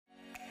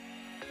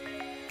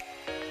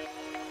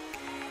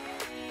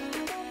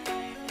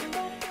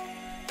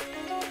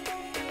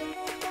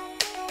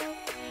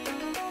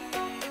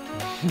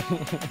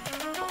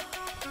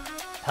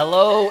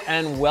Hello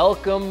and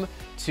welcome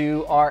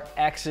to our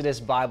Exodus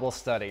Bible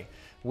study.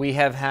 We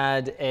have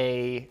had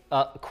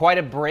quite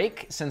a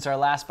break since our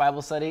last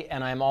Bible study,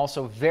 and I'm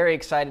also very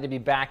excited to be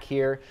back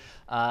here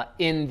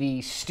in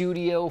the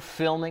studio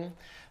filming.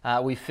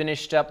 We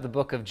finished up the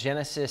book of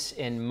Genesis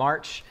in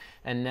March,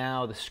 and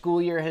now the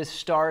school year has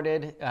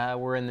started.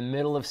 We're in the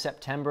middle of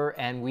September,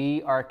 and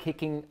we are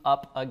kicking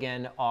up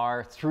again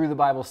our Through the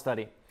Bible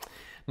study.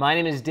 My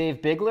name is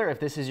Dave Bigler. If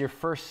this is your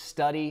first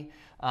study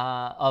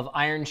of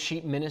Iron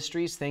Sheep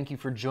Ministries, thank you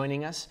for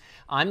joining us.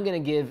 I'm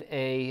going to give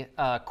a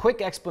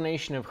quick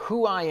explanation of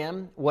who I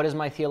am, what is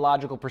my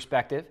theological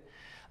perspective,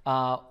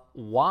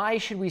 why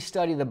should we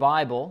study the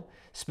Bible,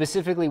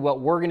 specifically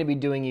what we're going to be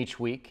doing each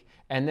week,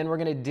 and then we're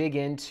going to dig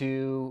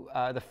into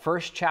the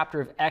first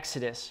chapter of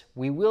Exodus.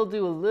 We will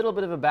do a little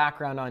bit of a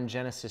background on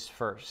Genesis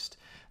first.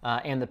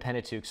 And the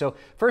Pentateuch. So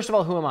first of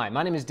all, who am I?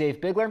 My name is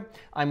Dave Bigler.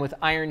 I'm with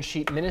Iron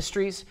Sheep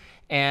Ministries,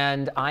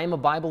 and I'm a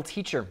Bible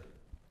teacher.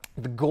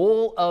 The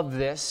goal of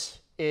this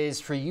is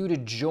for you to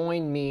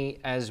join me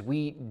as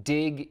we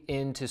dig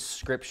into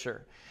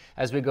Scripture,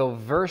 as we go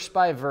verse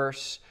by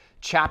verse,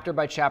 chapter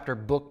by chapter,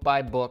 book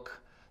by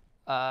book,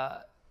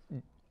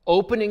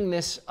 opening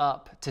this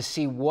up to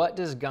see what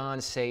does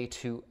God say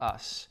to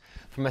us.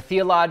 From a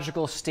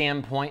theological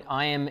standpoint,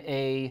 I am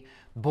a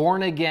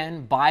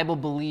born-again,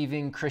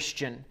 Bible-believing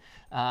Christian.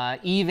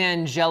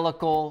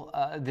 Evangelical,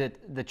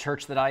 the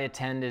church that I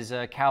attend is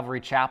a Calvary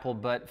Chapel,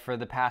 but for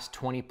the past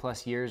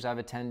 20-plus years, I've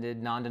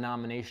attended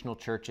non-denominational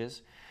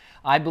churches.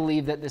 I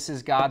believe that this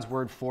is God's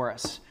word for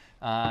us.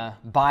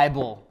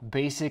 Bible,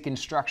 basic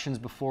instructions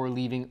before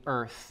leaving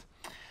earth.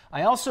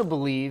 I also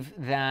believe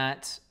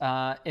that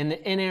in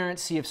the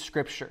inerrancy of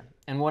Scripture.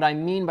 And what I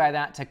mean by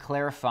that, to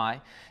clarify,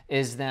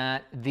 is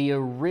that the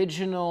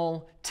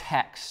original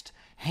text,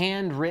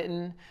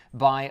 handwritten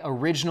by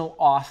original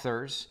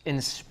authors,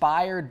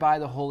 inspired by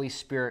the Holy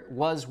Spirit,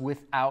 was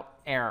without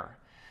error.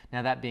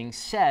 Now, that being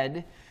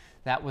said,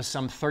 that was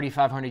some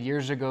 3,500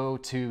 years ago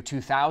to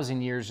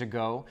 2,000 years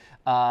ago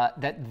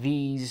that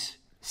these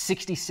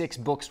 66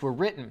 books were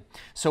written.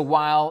 So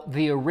while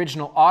the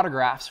original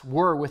autographs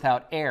were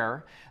without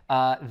error,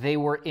 they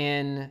were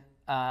in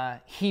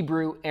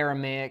Hebrew,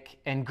 Aramaic,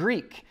 and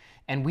Greek.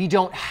 And we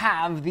don't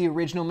have the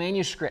original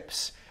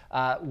manuscripts.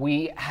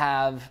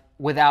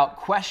 Without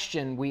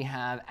question, we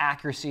have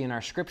accuracy in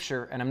our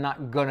Scripture, and I'm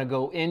not going to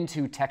go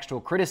into textual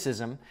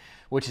criticism,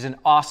 which is an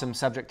awesome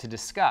subject to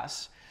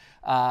discuss.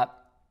 But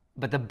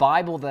the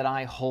Bible that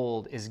I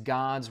hold is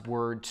God's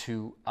word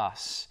to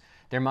us.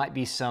 There might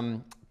be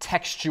some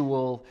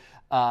textual,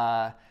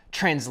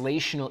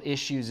 translational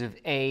issues of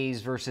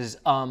A's versus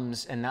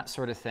ums and that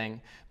sort of thing.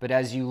 But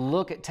as you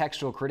look at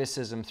textual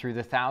criticism through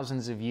the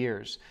thousands of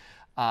years,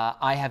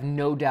 I have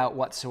no doubt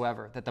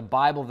whatsoever that the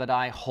Bible that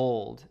I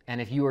hold, and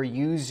if you are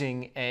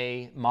using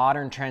a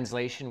modern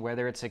translation,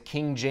 whether it's a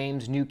King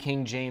James, New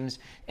King James,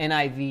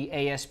 NIV,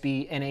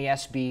 ASB,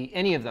 NASB,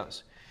 any of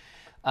those,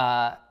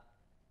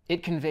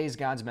 it conveys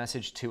God's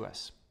message to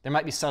us. There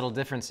might be subtle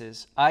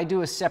differences. I did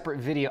a separate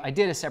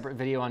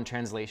video on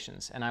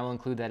translations, and I will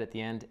include that at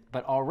the end,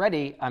 but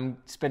already I'm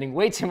spending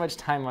way too much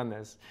time on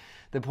this.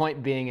 The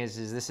point being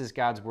is this is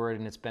God's word,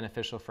 and it's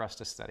beneficial for us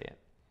to study it.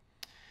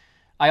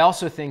 I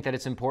also think that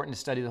it's important to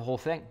study the whole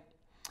thing.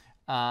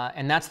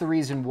 And that's the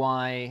reason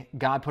why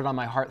God put it on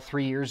my heart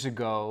 3 years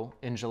ago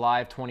in July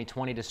of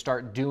 2020 to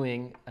start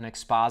doing an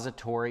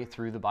expository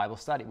through the Bible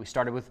study. We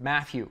started with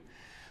Matthew.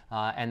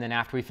 And then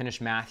after we finished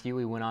Matthew,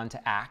 we went on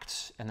to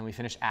Acts. And then we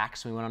finished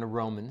Acts, and we went on to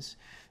Romans.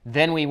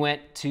 Then we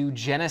went to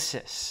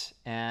Genesis.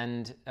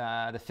 And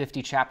the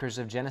 50 chapters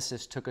of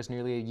Genesis took us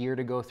nearly a year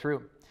to go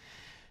through.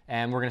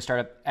 And we're going to start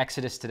up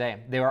Exodus today.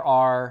 There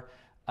are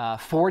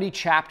 40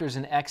 chapters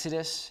in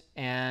Exodus,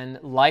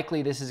 and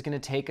likely this is going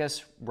to take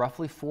us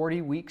roughly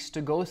 40 weeks to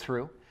go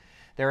through.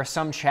 There are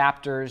some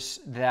chapters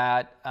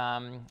that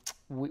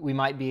we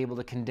might be able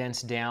to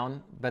condense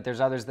down, but there's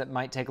others that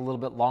might take a little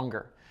bit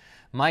longer.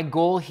 My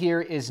goal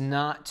here is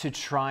not to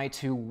try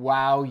to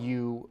wow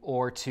you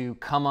or to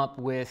come up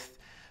with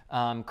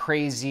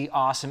crazy,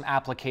 awesome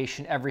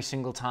application every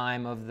single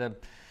time of the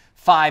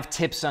 5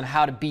 tips on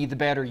how to be the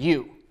better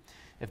you.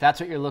 If that's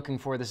what you're looking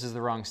for, this is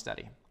the wrong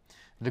study.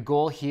 The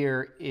goal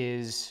here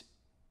is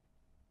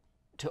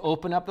to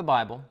open up the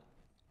Bible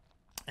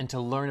and to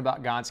learn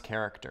about God's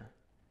character.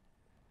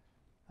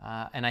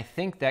 And I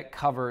think that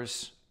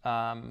covers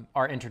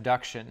our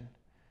introduction.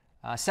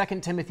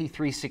 2 Timothy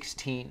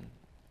 3:16.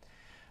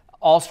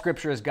 All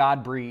Scripture is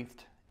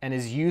God-breathed and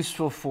is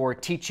useful for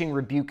teaching,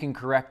 rebuking,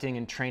 correcting,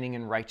 and training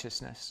in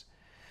righteousness,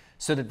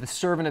 so that the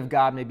servant of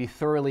God may be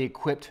thoroughly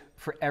equipped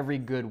for every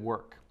good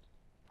work.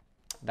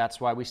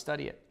 That's why we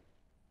study it.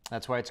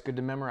 That's why it's good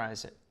to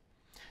memorize it.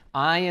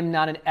 I am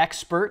not an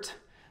expert.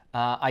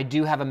 I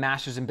do have a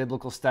master's in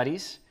biblical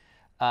studies,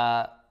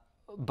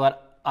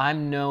 but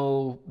I'm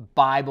no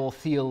Bible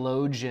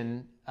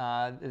theologian.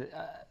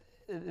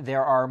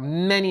 There are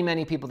many,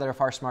 many people that are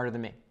far smarter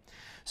than me.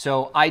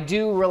 So I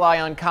do rely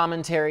on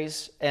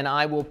commentaries, and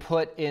I will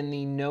put in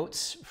the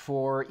notes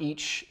for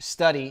each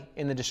study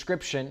in the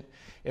description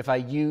if I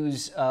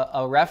use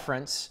a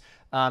reference,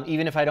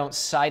 even if I don't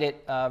cite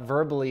it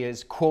verbally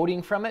as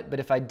quoting from it, but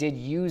if I did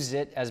use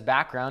it as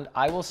background,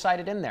 I will cite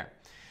it in there.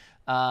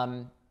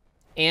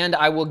 And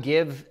I will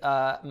give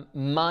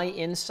my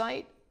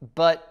insight,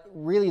 but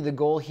really the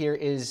goal here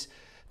is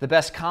the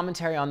best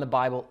commentary on the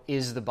Bible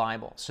is the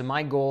Bible. So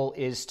my goal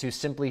is to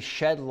simply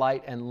shed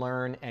light and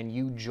learn, and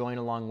you join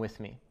along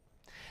with me.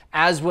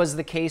 As was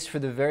the case for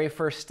the very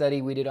first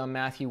study we did on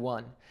Matthew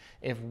 1.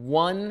 If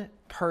one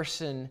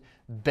person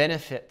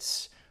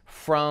benefits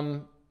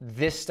from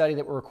this study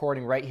that we're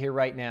recording right here,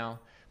 right now,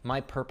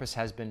 my purpose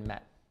has been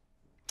met.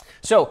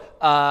 So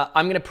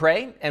I'm going to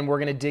pray, and we're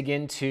going to dig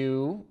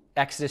into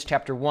Exodus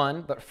chapter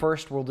 1, but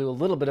first we'll do a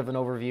little bit of an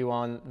overview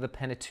on the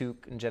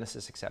Pentateuch and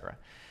Genesis, etc.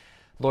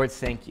 Lord,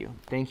 thank you.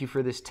 Thank you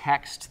for this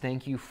text.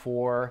 Thank you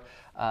for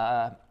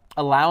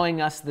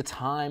allowing us the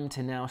time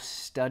to now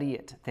study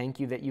it. Thank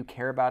you that you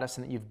care about us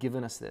and that you've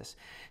given us this.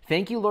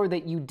 Thank you, Lord,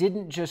 that you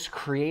didn't just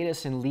create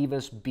us and leave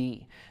us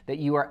be, that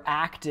you are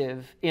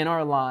active in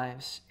our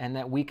lives and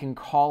that we can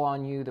call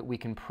on you, that we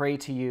can pray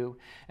to you,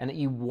 and that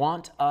you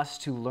want us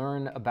to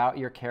learn about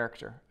your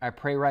character. I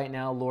pray right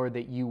now, Lord,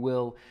 that you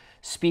will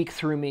speak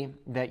through me,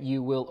 that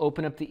you will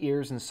open up the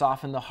ears and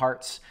soften the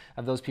hearts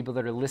of those people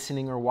that are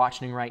listening or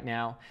watching right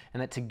now,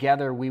 and that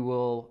together we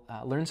will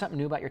learn something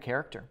new about your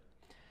character.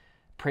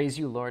 Praise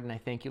you, Lord, and I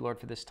thank you, Lord,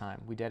 for this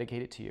time. We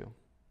dedicate it to you.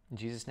 In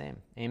Jesus' name,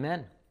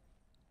 amen.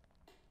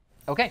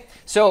 Okay,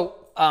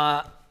 so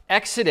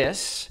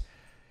Exodus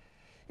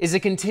is a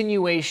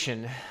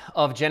continuation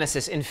of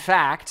Genesis. In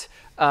fact,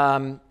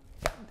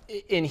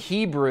 in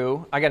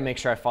Hebrew, I got to make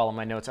sure I follow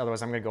my notes,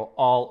 otherwise I'm going to go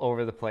all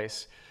over the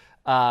place.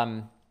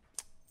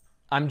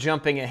 I'm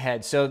jumping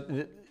ahead.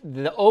 So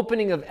the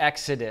opening of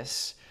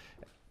Exodus,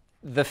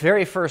 the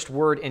very first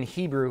word in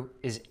Hebrew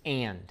is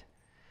and.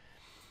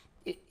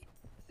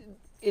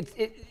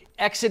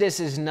 Exodus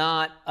is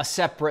not a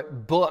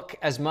separate book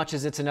as much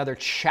as it's another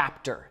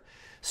chapter.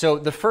 So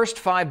the first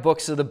 5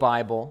 books of the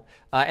Bible,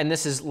 and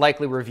this is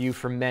likely review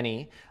for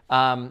many,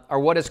 are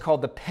what is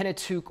called the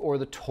Pentateuch or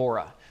the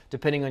Torah,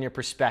 depending on your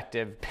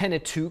perspective.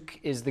 Pentateuch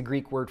is the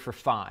Greek word for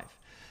 5.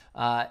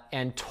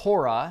 And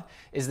Torah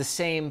is the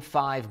same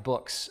 5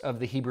 books of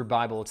the Hebrew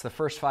Bible. It's the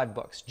first 5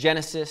 books: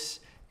 Genesis,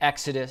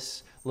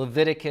 Exodus,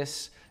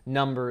 Leviticus,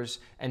 Numbers,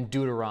 and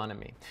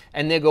Deuteronomy.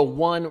 And they go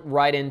one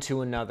right into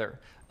another,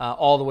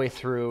 all the way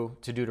through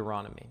to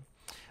Deuteronomy.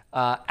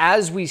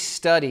 As we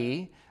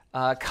study,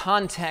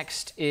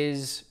 context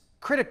is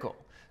critical.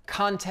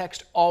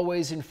 Context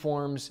always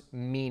informs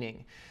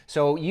meaning.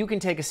 So you can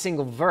take a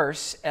single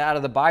verse out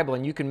of the Bible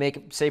and you can make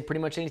it say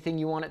pretty much anything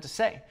you want it to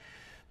say.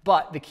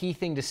 But the key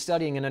thing to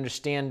studying and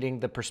understanding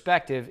the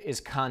perspective is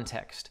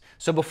context.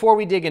 So before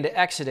we dig into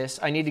Exodus,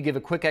 I need to give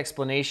a quick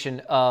explanation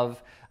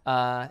of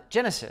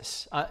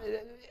Genesis.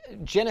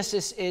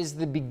 Genesis is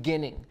the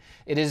beginning.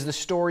 It is the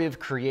story of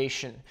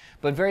creation.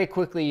 But very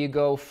quickly you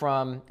go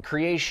from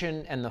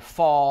creation and the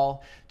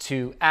fall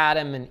to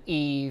Adam and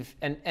Eve,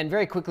 and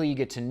very quickly you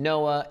get to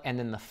Noah and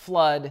then the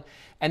flood,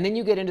 and then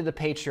you get into the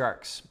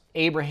patriarchs,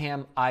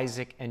 Abraham,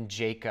 Isaac, and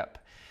Jacob.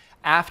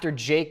 After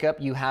Jacob,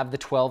 you have the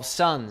 12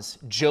 sons.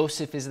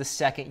 Joseph is the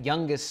second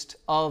youngest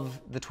of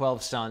the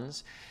 12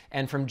 sons.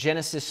 And from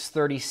Genesis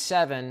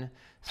 37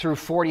 through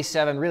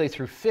 47, really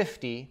through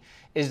 50,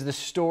 is the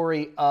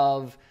story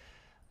of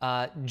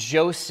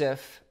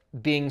Joseph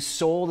being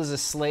sold as a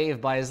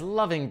slave by his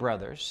loving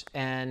brothers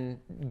and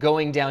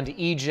going down to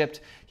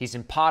Egypt. He's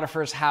in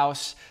Potiphar's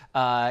house.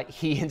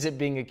 He ends up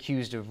being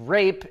accused of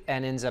rape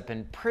and ends up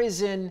in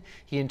prison.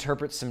 He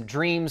interprets some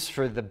dreams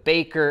for the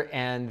baker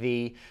and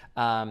the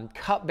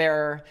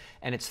cupbearer,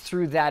 and it's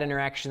through that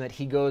interaction that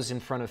he goes in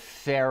front of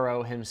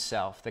Pharaoh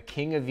himself, the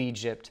king of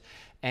Egypt,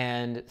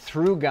 and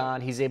through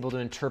God, he's able to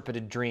interpret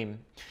a dream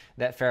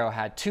that Pharaoh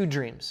had, 2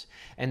 dreams.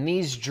 And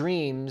these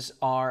dreams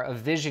are a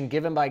vision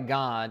given by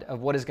God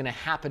of what is going to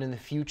happen in the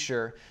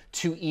future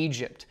to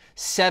Egypt.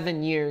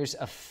 7 years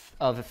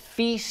of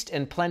feast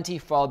and plenty,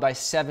 followed by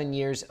 7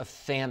 years of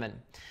famine.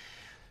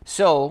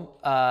 So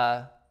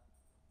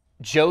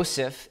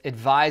Joseph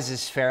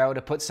advises Pharaoh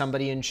to put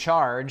somebody in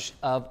charge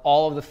of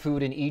all of the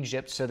food in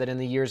Egypt so that in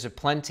the years of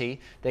plenty,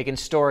 they can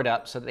store it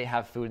up so that they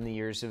have food in the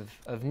years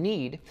of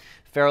need.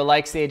 Pharaoh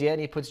likes the idea, and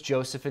he puts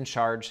Joseph in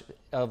charge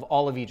of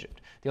all of Egypt.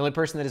 The only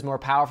person that is more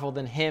powerful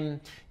than him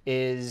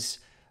is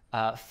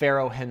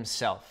Pharaoh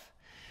himself.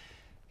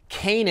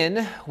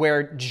 Canaan,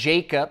 where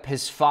Jacob,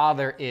 his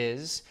father,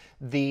 is,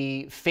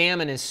 the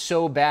famine is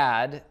so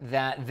bad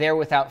that they're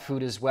without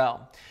food as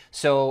well.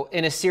 So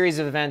in a series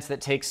of events that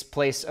takes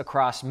place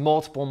across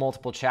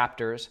multiple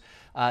chapters,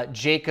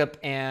 Jacob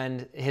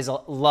and his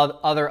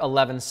other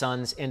 11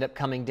 sons end up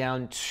coming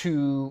down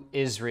to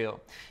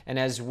Israel. And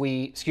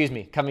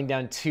coming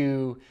down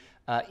to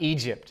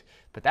Egypt.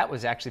 But that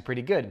was actually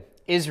pretty good.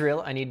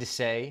 Israel, I need to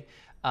say,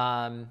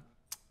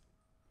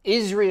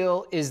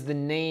 Israel is the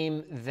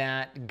name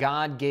that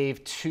God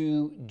gave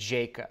to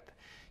Jacob.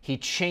 He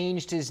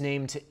changed his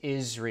name to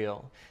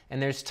Israel.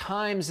 And there's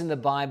times in the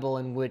Bible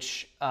in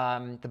which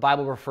the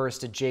Bible refers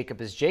to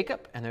Jacob as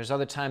Jacob, and there's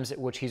other times at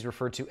which he's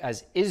referred to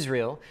as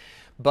Israel.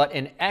 But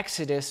in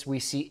Exodus, we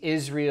see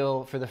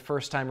Israel for the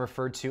first time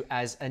referred to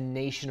as a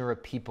nation or a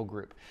people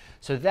group.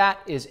 So that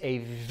is a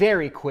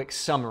very quick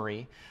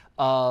summary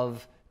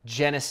of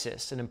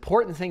Genesis. An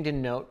important thing to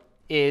note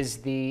is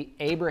the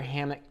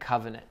Abrahamic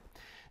covenant.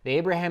 The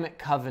Abrahamic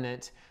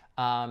covenant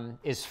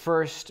is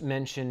first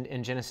mentioned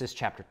in Genesis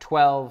chapter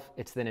 12.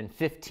 It's then in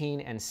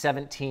 15 and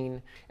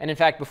 17. And in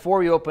fact, before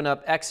we open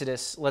up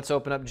Exodus, let's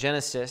open up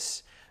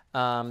Genesis.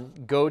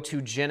 Go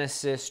to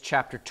Genesis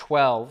chapter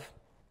 12.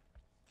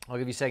 I'll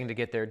give you a second to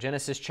get there.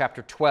 Genesis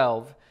chapter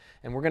 12,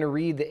 and we're going to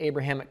read the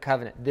Abrahamic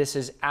covenant. This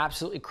is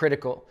absolutely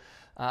critical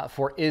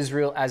for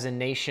Israel as a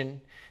nation.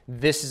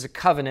 This is a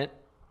covenant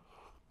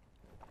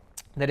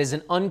that is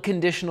an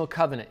unconditional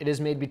covenant. It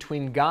is made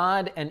between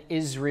God and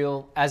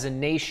Israel as a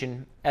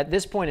nation. At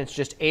this point, it's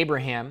just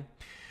Abraham.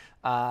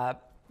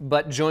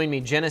 But join me,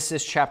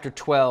 Genesis chapter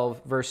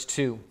 12, verse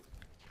 2.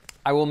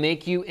 I will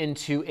make you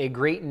into a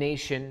great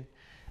nation,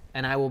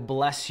 and I will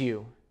bless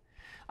you.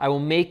 I will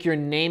make your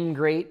name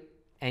great,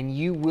 and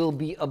you will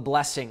be a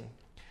blessing.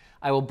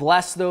 I will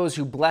bless those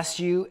who bless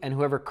you, and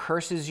whoever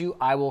curses you,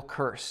 I will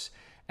curse.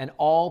 And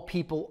all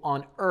people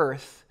on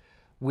earth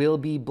will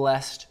be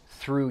blessed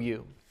through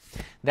you.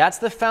 That's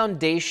the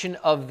foundation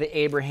of the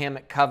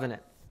Abrahamic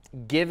covenant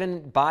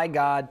given by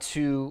God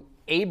to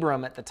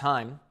Abram at the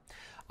time.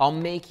 I'll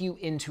make you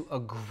into a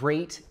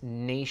great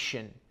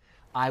nation.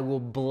 I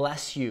will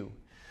bless you.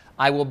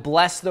 I will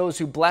bless those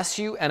who bless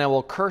you, and I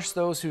will curse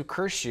those who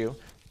curse you.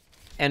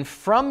 And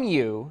from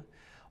you,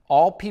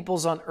 all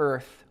peoples on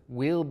earth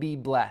will be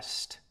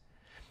blessed.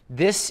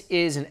 This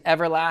is an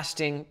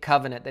everlasting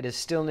covenant that is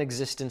still in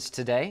existence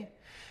today.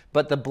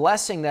 But the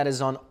blessing that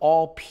is on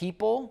all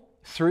people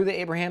through the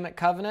Abrahamic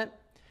covenant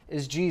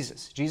is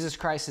Jesus. Jesus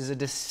Christ is a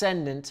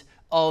descendant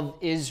of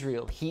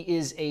Israel. He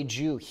is a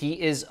Jew.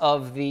 He is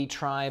of the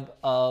tribe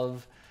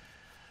of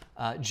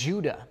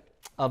Judah,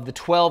 of the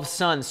 12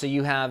 sons. So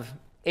you have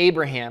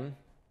Abraham.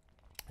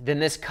 Then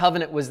this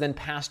covenant was then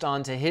passed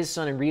on to his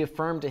son and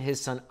reaffirmed to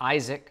his son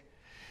Isaac.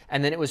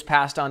 And then it was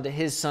passed on to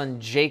his son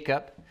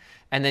Jacob.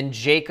 And then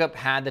Jacob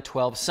had the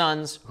 12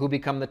 sons who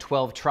become the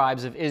 12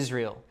 tribes of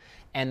Israel.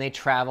 And they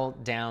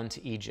traveled down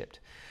to Egypt.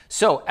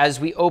 So as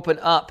we open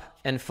up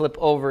and flip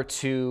over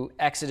to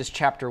Exodus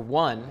chapter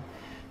 1,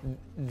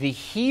 the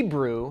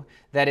Hebrew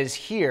that is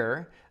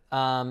here,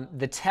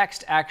 the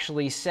text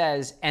actually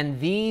says, and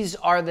these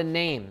are the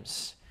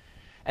names.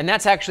 And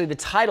that's actually the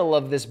title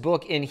of this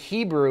book in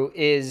Hebrew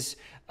is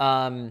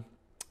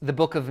the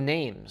book of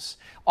names.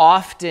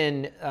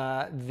 Often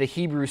the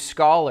Hebrew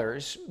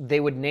scholars, they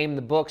would name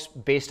the books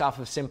based off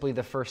of simply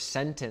the first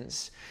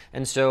sentence.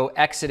 And so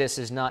Exodus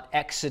is not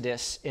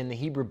Exodus in the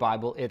Hebrew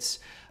Bible, it's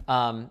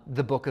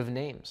the book of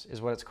names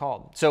is what it's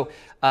called. So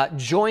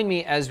join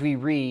me as we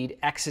read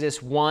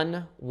Exodus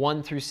 1,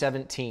 1 through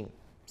 17.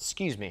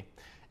 Excuse me.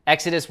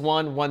 Exodus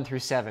 1, 1 through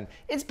 7.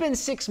 It's been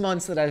 6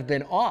 months that I've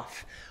been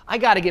off. I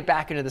got to get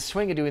back into the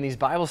swing of doing these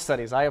Bible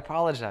studies. I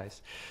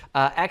apologize.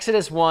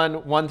 Exodus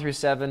 1, 1 through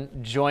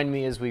 7. Join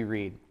me as we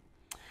read.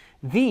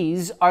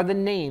 These are the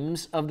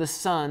names of the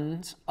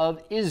sons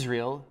of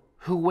Israel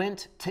who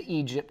went to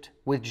Egypt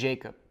with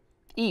Jacob,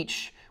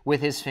 each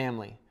with his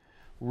family.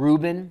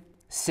 Reuben,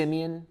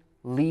 Simeon,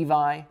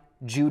 Levi,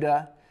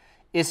 Judah,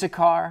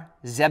 Issachar,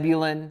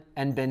 Zebulun,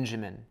 and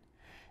Benjamin.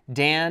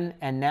 Dan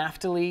and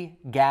Naphtali,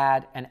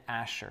 Gad, and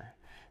Asher.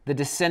 The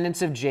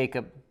descendants of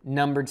Jacob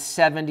numbered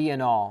 70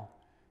 in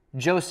all.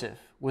 Joseph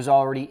was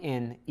already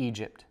in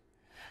Egypt.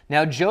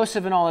 Now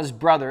Joseph and all his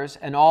brothers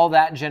and all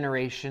that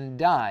generation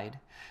died,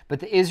 but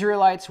the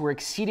Israelites were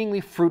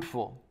exceedingly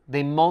fruitful.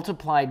 They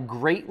multiplied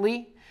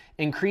greatly,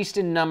 increased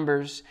in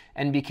numbers,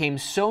 and became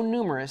so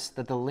numerous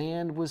that the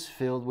land was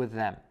filled with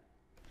them.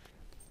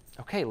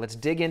 Okay, let's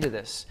dig into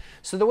this.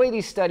 So the way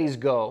these studies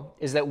go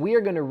is that we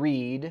are going to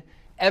read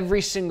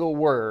every single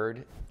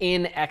word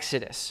in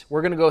Exodus.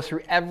 We're going to go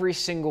through every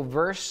single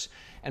verse,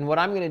 and what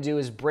I'm going to do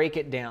is break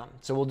it down.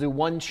 So we'll do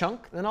one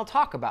chunk, then I'll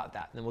talk about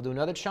that. Then we'll do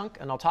another chunk,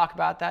 and I'll talk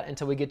about that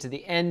until we get to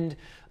the end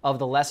of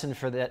the lesson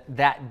for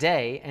that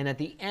day. And at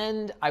the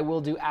end, I will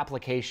do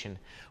application.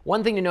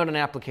 One thing to note on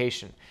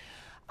application,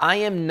 I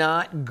am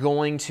not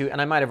going to,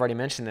 and I might have already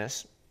mentioned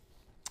this,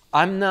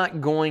 I'm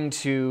not going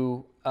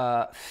to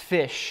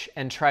fish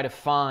and try to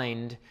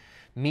find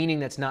meaning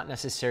that's not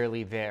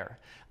necessarily there,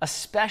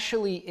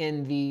 especially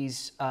in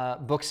these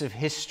books of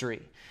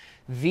history.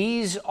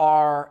 These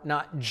are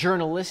not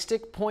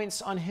journalistic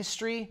points on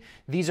history.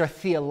 These are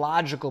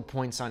theological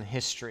points on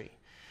history.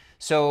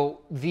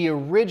 So the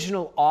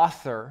original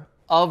author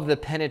of the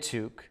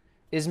Pentateuch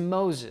is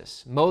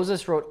Moses.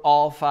 Moses wrote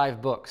all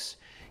 5 books.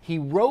 He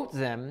wrote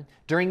them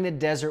during the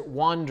desert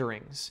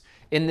wanderings,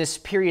 in this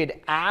period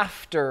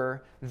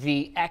after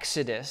the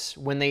Exodus,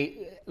 when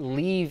they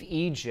leave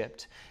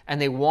Egypt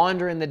and they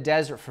wander in the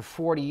desert for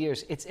 40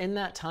 years. It's in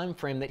that time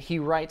frame that he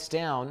writes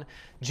down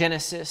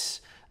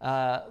Genesis,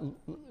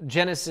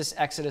 Genesis,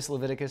 Exodus,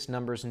 Leviticus,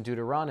 Numbers, and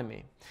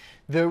Deuteronomy.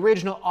 The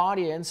original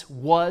audience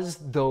was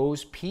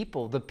those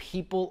people, the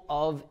people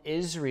of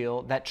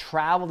Israel that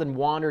traveled and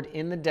wandered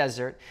in the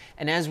desert.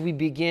 And as we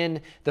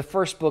begin, the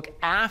first book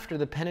after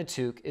the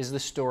Pentateuch is the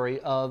story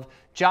of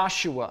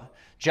Joshua.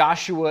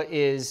 Joshua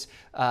is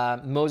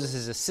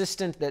Moses'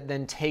 assistant that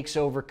then takes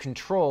over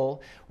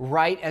control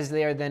right as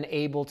they are then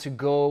able to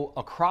go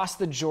across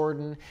the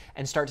Jordan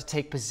and start to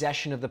take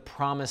possession of the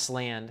promised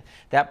land.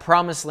 That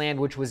promised land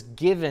which was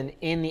given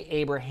in the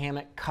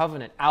Abrahamic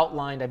covenant,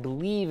 outlined, I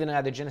believe, in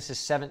either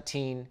Genesis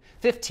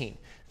 15.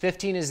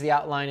 15 is the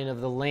outlining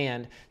of the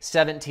land.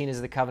 17 is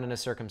the covenant of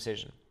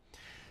circumcision.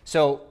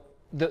 So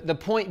the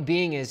point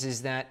being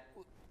is that,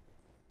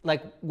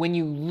 like, when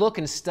you look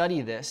and study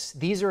this,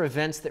 these are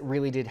events that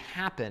really did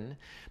happen,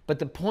 but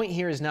the point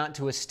here is not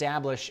to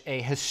establish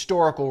a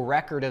historical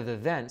record of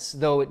events,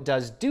 though it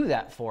does do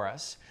that for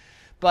us,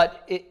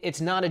 but it's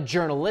not a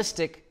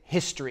journalistic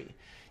history.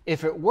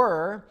 If it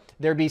were,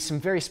 there'd be some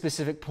very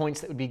specific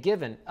points that would be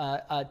given,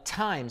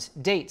 times,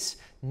 dates,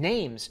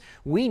 names.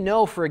 We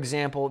know, for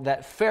example,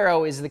 that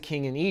Pharaoh is the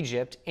king in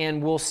Egypt,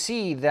 and we'll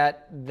see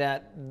that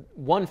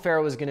one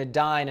Pharaoh is going to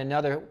die and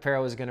another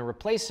Pharaoh is going to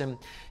replace him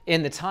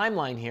in the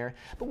timeline here,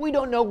 but we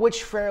don't know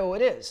which Pharaoh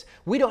it is.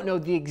 We don't know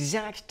the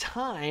exact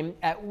time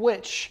at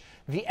which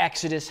the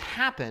Exodus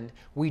happened.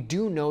 We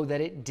do know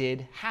that it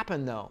did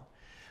happen, though.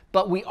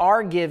 But we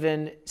are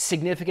given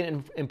significant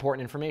and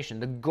important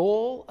information. The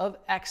goal of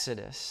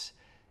Exodus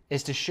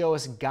is to show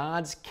us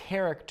God's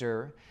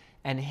character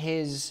and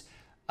his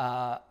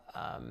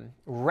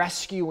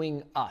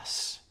rescuing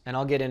us. And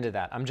I'll get into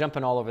that. I'm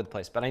jumping all over the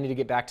place, but I need to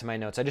get back to my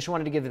notes. I just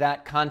wanted to give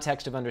that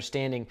context of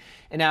understanding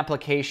and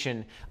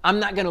application. I'm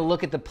not going to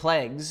look at the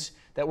plagues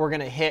that we're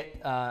going to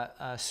hit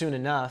soon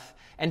enough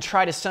and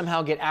try to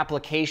somehow get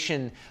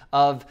application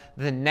of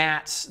the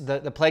gnats.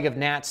 The plague of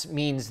gnats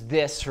means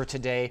this for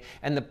today,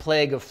 and the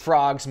plague of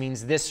frogs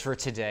means this for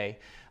today.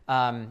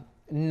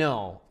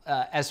 No.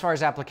 As far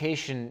as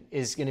application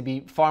is going to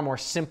be far more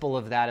simple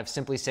of that, of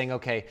simply saying,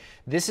 okay,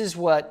 this is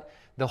what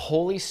the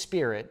Holy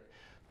Spirit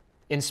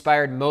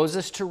inspired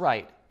Moses to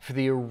write for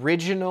the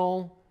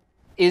original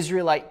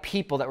Israelite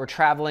people that were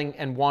traveling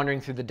and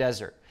wandering through the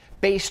desert.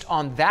 Based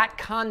on that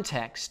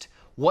context,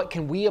 what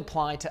can we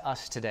apply to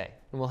us today?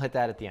 And we'll hit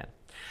that at the end.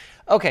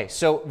 Okay,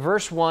 so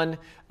verse 1,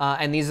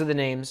 and these are the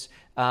names.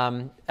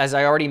 As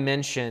I already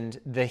mentioned,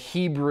 the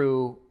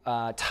Hebrew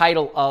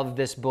title of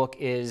this book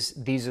is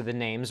These Are the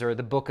Names, or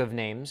the Book of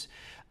Names.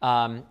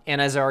 And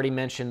as I already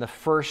mentioned, the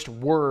first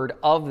word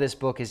of this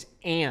book is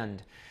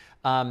and.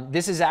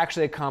 This is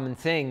actually a common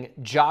thing.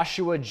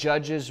 Joshua,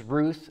 Judges,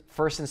 Ruth,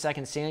 1st and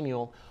 2nd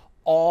Samuel,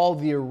 all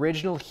the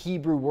original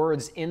Hebrew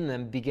words in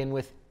them begin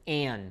with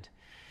and.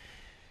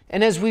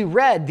 And as we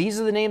read,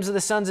 these are the names of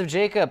the sons of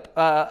Jacob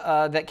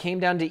that came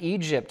down to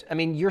Egypt. I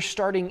mean, you're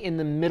starting in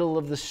the middle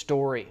of the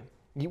story.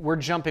 We're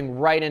jumping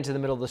right into the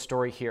middle of the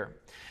story here.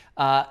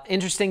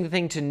 Interesting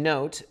thing to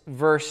note,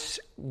 verse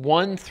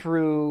 1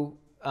 through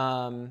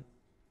 6,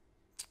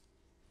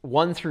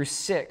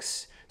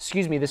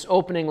 this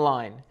opening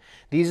line.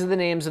 These are the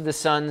names of the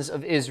sons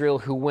of Israel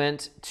who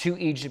went to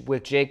Egypt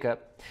with Jacob.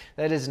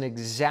 That is an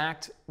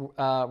exact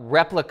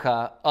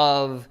replica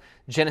of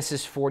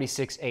Genesis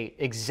 46:8.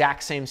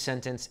 Exact same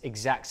sentence,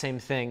 exact same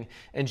thing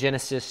in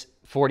Genesis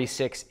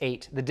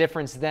 46:8. The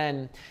difference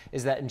then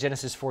is that in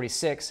Genesis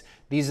 46,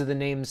 these are the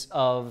names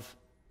of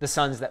the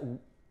sons that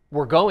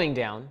were going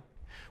down,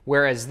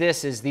 whereas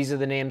these are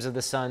the names of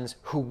the sons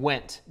who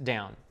went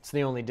down. It's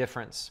the only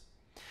difference.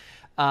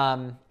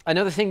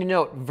 Another thing to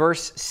note,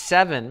 verse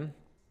 7,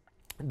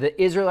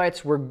 the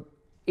Israelites were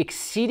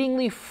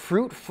exceedingly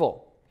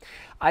fruitful.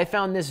 I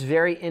found this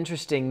very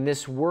interesting,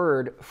 this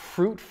word,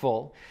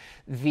 fruitful.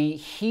 The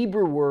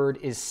Hebrew word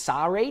is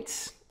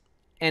saretz,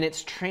 and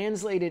it's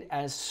translated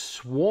as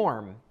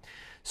swarm.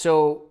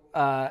 So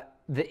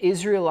the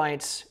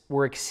Israelites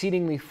were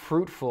exceedingly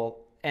fruitful,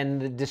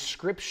 and the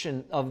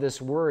description of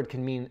this word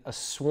can mean a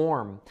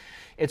swarm.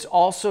 It's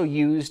also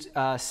used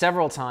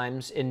several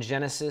times in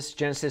Genesis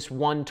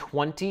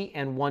 1:20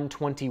 and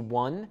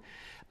 1:21.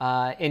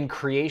 In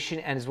creation,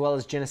 and as well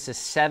as Genesis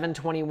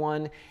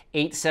 7:21,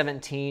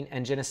 8:17,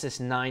 and Genesis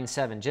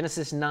 9:7.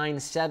 Genesis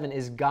 9:7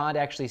 is God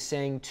actually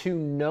saying to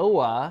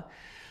Noah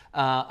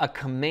a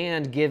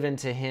command given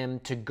to him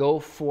to go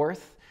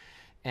forth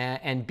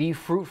and be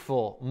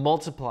fruitful,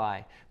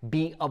 multiply,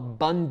 be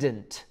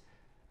abundant.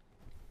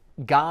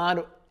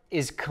 God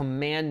is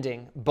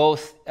commanding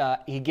both,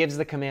 he gives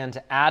the command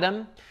to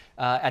Adam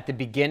at the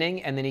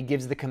beginning, and then he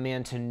gives the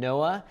command to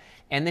Noah.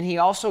 And then he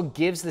also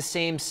gives the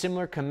same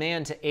similar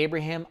command to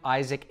Abraham,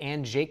 Isaac,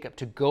 and Jacob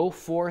to go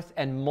forth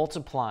and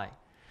multiply.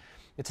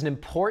 It's an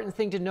important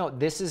thing to note.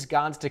 This is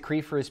God's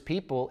decree for his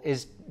people,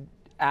 is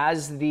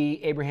as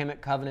the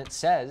Abrahamic covenant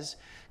says,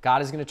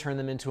 God is going to turn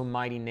them into a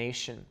mighty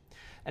nation.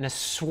 And a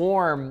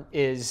swarm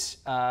is,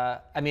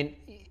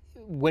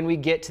 when we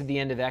get to the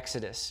end of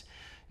Exodus,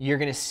 you're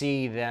going to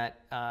see that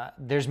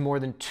there's more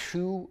than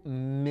 2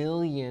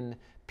 million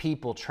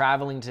people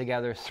traveling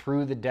together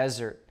through the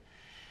desert.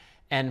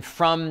 And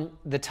from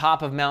the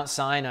top of Mount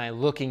Sinai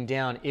looking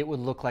down, it would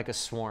look like a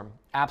swarm.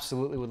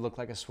 Absolutely would look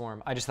like a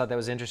swarm. I just thought that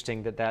was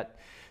interesting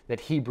that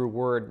Hebrew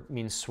word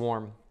means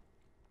swarm.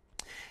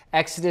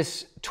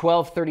 Exodus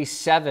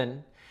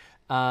 12:37,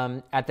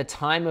 at the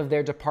time of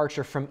their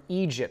departure from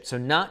Egypt, so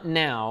not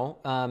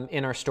now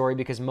in our story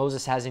because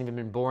Moses hasn't even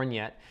been born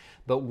yet,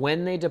 but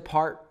when they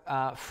depart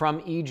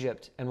from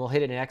Egypt, and we'll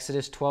hit it in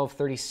Exodus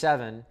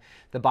 12:37,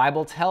 the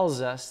Bible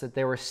tells us that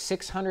there were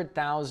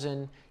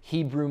 600,000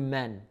 Hebrew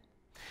men.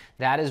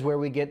 That is where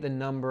we get the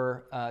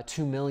number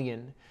 2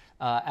 million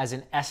as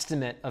an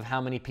estimate of how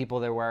many people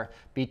there were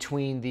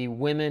between the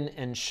women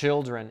and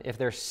children. If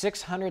there's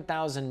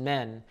 600,000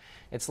 men,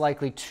 it's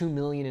likely 2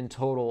 million in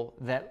total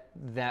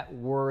that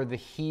were the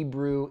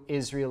Hebrew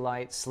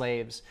Israelite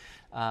slaves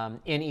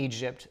in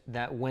Egypt,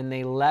 that when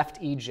they left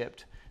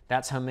Egypt,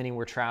 that's how many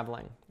were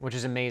traveling, which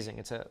is amazing.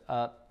 It's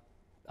a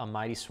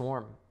mighty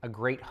swarm, a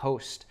great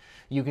host.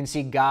 You can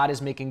see God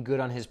is making good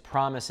on his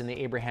promise in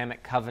the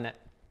Abrahamic covenant.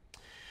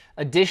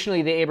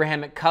 Additionally, the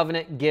Abrahamic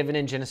covenant given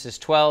in Genesis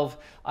 12,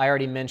 I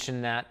already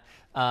mentioned that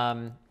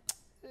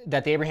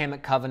the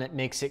Abrahamic covenant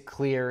makes it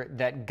clear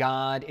that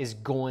God is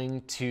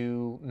going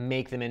to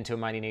make them into a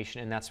mighty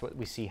nation, and that's what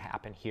we see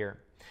happen here.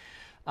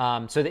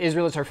 So the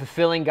Israelites are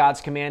fulfilling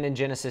God's command in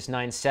Genesis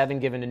 9:7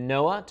 given to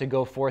Noah to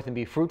go forth and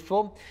be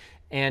fruitful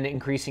and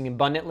increasing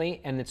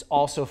abundantly, and it's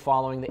also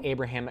following the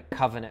Abrahamic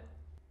covenant.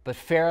 But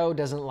Pharaoh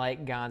doesn't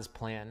like God's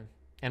plan,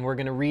 and we're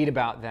going to read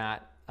about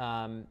that.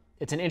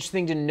 It's an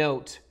interesting to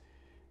note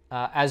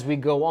as we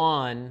go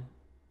on,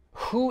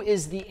 who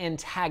is the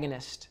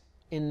antagonist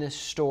in this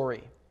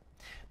story?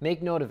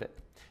 Make note of it.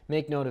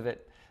 Make note of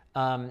it.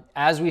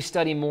 As we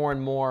study more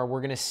and more, we're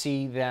going to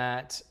see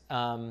that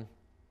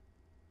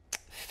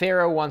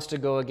Pharaoh wants to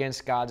go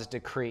against God's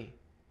decree.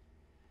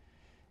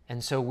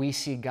 And so we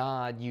see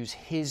God use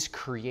his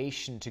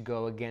creation to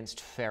go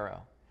against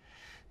Pharaoh.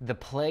 The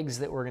plagues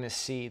that we're going to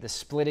see, the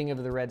splitting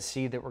of the Red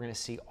Sea that we're going to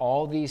see,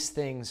 all these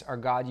things are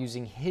God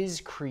using his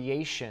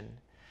creation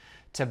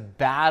to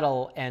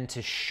battle and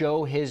to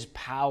show his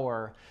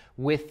power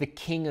with the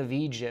king of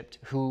Egypt,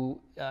 who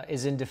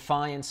is in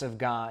defiance of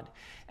God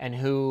and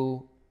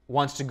who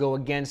wants to go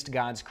against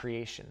God's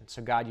creation.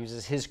 So God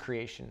uses his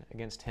creation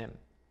against him.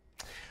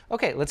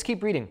 Okay, let's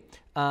keep reading.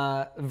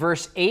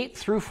 Verse 8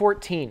 through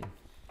 14.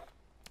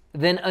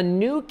 Then a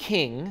new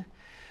king,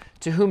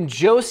 to whom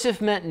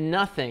Joseph meant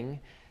nothing,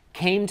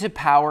 came to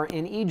power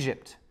in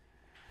Egypt.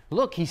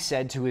 Look, he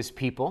said to his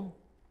people,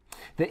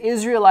 the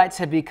Israelites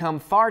have become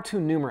far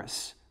too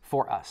numerous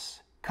for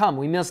us. Come,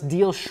 we must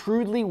deal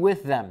shrewdly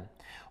with them,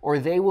 or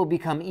they will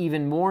become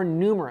even more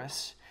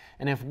numerous,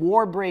 and if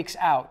war breaks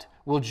out,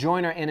 we'll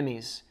join our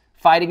enemies,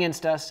 fight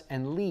against us,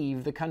 and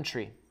leave the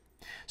country.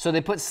 So they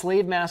put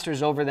slave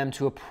masters over them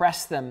to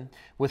oppress them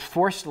with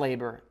forced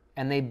labor,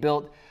 and they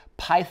built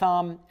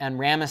Pithom and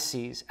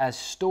Ramesses as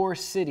store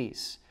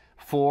cities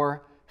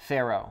for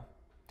Pharaoh.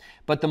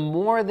 But the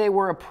more they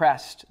were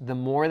oppressed, the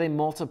more they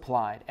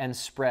multiplied and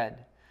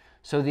spread.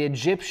 So the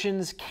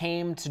Egyptians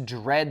came to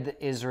dread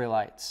the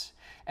Israelites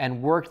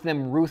and worked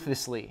them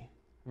ruthlessly.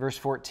 Verse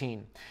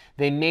 14,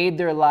 they made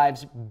their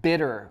lives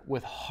bitter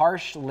with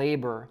harsh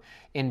labor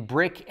in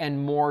brick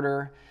and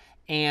mortar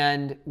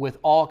and with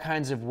all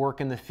kinds of work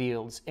in the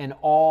fields. In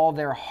all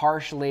their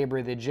harsh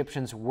labor, the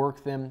Egyptians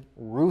worked them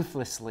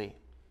ruthlessly.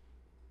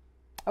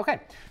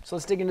 Okay, so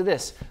let's dig into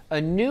this. A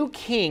new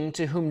king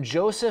to whom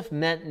Joseph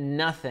meant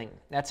nothing.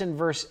 That's in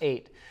verse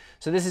 8.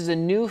 So this is a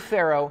new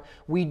Pharaoh.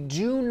 We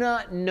do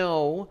not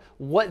know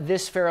what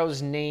this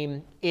Pharaoh's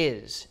name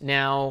is.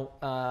 Now,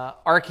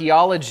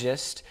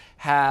 archaeologists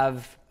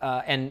have,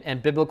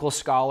 and biblical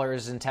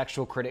scholars and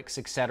textual critics,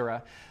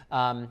 etc.,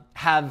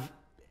 have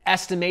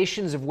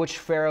estimations of which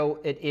Pharaoh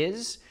it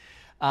is.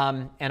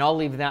 And I'll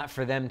leave that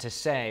for them to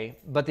say.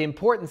 But the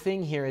important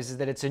thing here is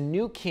that it's a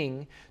new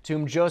king to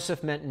whom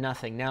Joseph meant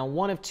nothing. Now,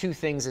 one of two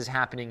things is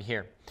happening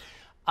here.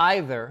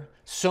 Either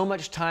so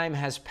much time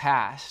has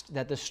passed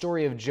that the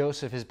story of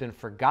Joseph has been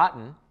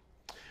forgotten,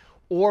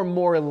 or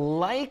more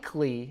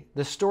likely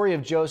the story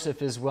of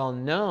Joseph is well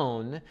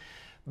known,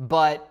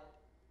 but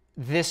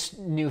this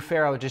new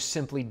Pharaoh just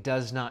simply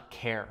does not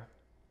care.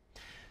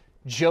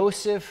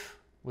 Joseph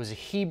was a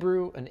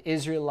Hebrew, an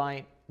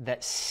Israelite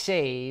that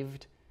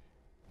saved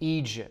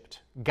Egypt.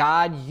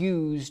 God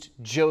used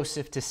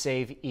Joseph to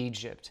save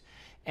Egypt.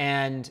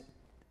 And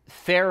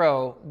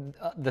Pharaoh,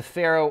 the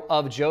Pharaoh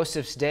of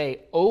Joseph's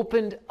day,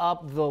 opened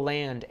up the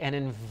land and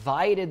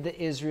invited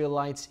the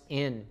Israelites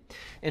in.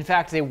 In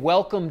fact, they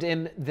welcomed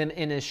them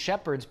in as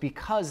shepherds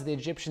because the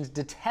Egyptians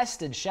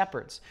detested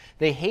shepherds.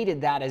 They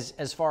hated that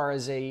as far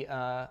as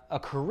a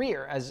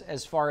career,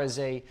 as far as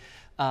a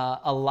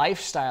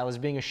lifestyle, as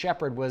being a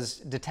shepherd was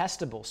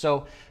detestable.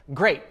 So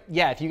great.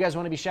 Yeah, if you guys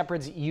want to be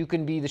shepherds, you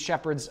can be the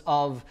shepherds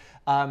of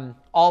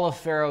all of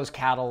Pharaoh's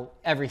cattle,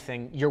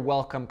 everything. You're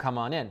welcome. Come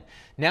on in.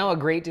 Now a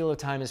great deal of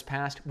time has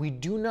passed. We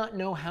do not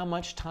know how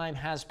much time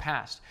has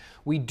passed.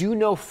 We do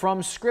know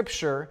from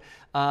Scripture,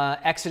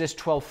 Exodus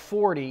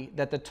 12:40,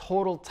 that the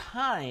total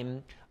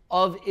time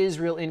of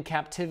Israel in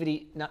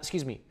captivity, not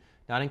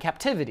not in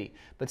captivity,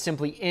 but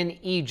simply in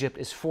Egypt,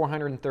 is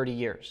 430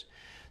 years.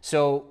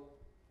 So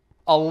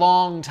a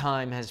long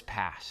time has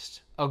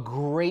passed. A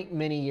great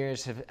many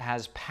years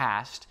has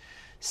passed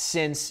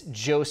since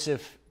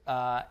Joseph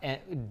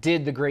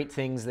did the great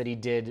things that he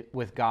did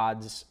with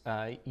God's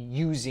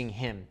using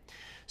him.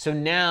 So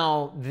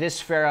now this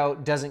Pharaoh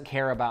doesn't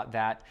care about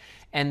that.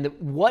 And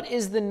what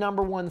is the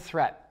number one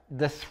threat?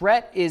 The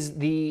threat is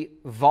the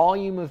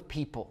volume of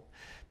people.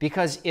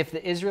 Because if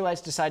the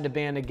Israelites decide to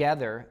band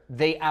together,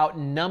 they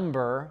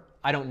outnumber,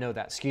 I don't know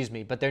that, excuse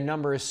me, but their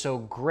number is so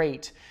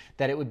great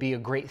that it would be a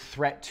great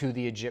threat to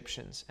the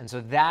Egyptians. And so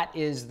that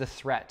is the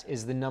threat,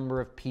 is the number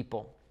of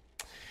people.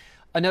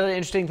 Another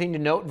interesting thing to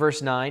note,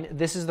 verse 9,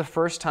 this is the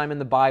first time in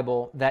the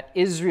Bible that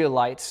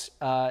Israelites,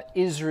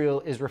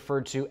 Israel is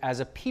referred to as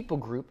a people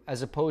group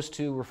as opposed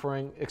to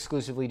referring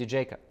exclusively to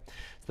Jacob.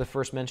 It's the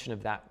first mention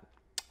of that.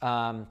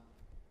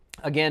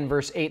 Again,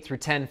 verse 8 through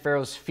 10,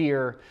 Pharaoh's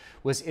fear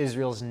was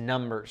Israel's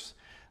numbers.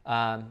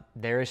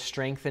 There is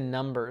strength in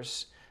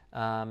numbers,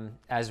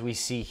 as we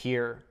see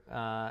here.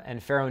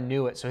 And Pharaoh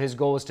knew it. So his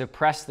goal was to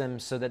oppress them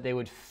so that they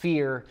would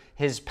fear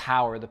his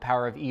power, the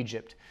power of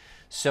Egypt.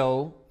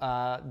 So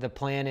the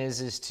plan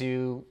is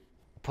to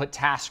put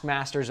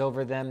taskmasters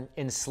over them,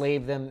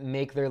 enslave them,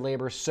 make their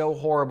labor so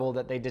horrible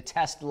that they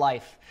detest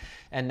life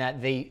and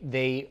that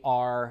they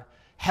are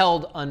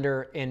held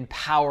under in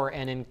power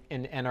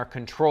and are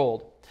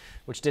controlled,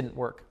 which didn't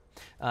work.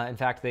 In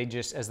fact, they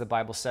just, as the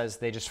Bible says,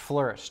 they just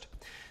flourished.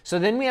 So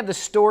then we have the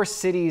store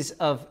cities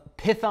of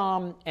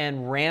Pithom and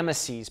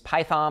Ramesses.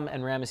 Pithom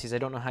and Ramesses, I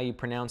don't know how you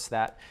pronounce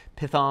that.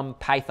 Pithom,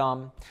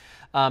 Pithom.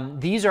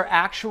 These are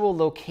actual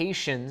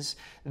locations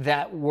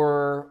that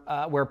were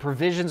where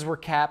provisions were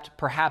kept,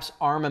 perhaps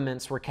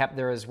armaments were kept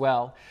there as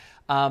well.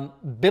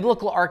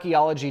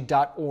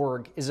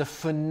 Biblicalarchaeology.org is a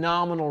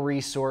phenomenal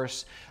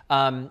resource.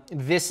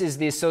 This is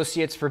the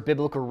Associates for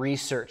Biblical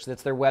Research.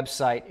 That's their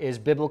website, is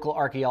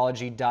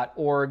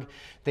biblicalarchaeology.org.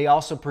 They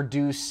also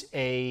produce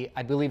I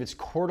believe it's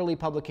quarterly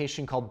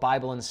publication called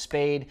Bible and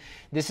Spade.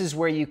 This is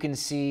where you can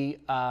see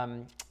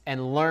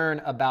and learn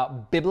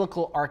about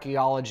biblical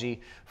archaeology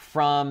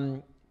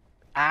from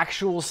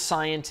actual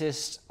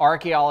scientists,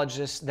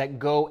 archaeologists that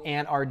go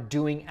and are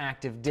doing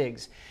active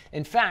digs.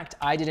 In fact,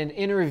 I did an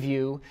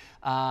interview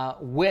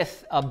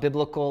with a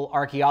biblical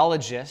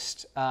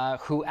archaeologist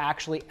who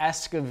actually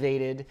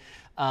excavated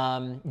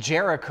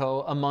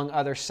Jericho, among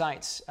other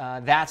sites.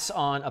 That's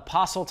on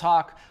Apostle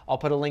Talk. I'll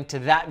put a link to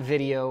that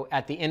video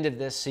at the end of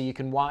this so you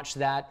can watch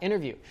that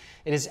interview.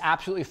 It is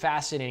absolutely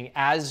fascinating.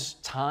 As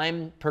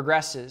time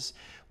progresses,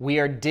 we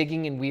are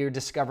digging and we are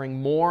discovering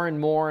more and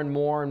more and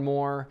more and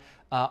more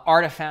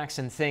artifacts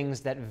and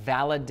things that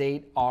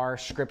validate our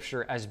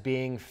scripture as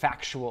being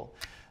factual.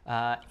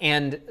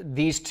 And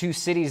these two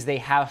cities they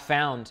have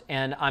found,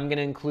 and I'm going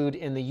to include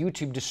in the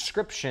YouTube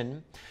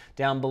description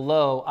down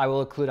below, I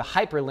will include a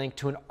hyperlink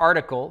to an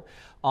article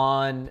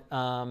on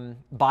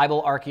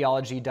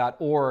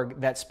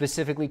BibleArchaeology.org that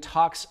specifically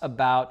talks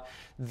about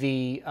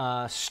the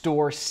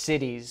store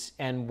cities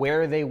and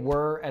where they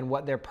were and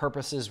what their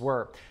purposes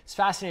were. It's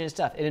fascinating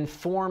stuff. It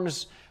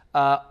informs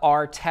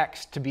our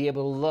text to be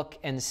able to look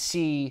and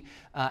see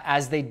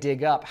as they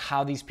dig up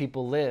how these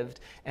people lived,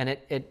 and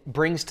it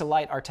brings to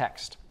light our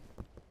text.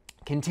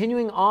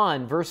 Continuing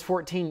on, verse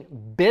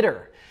 14,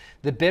 bitter.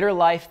 The bitter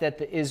life that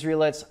the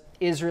Israelites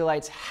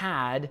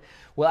had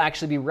will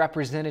actually be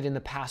represented in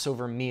the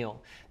Passover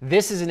meal.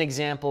 This is an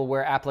example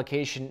where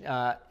application,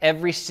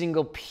 every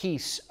single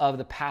piece of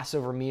the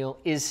Passover meal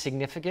is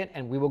significant,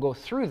 and we will go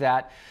through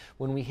that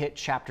when we hit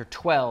chapter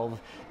 12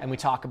 and we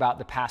talk about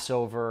the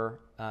Passover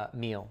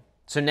meal.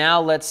 So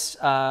now let's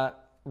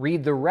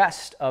read the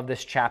rest of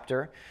this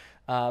chapter,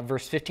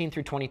 verse 15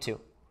 through 22.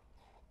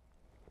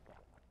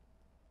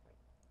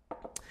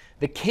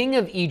 The king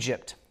of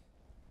Egypt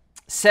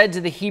said to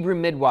the Hebrew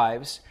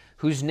midwives,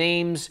 whose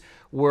names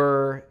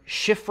were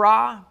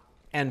Shiphrah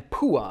and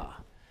Puah,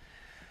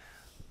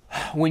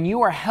 when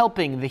you are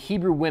helping the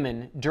Hebrew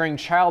women during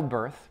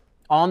childbirth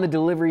on the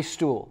delivery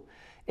stool,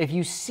 if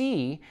you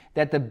see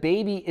that the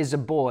baby is a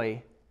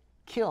boy,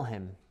 kill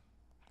him.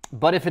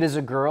 But if it is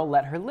a girl,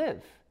 let her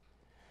live.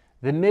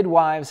 The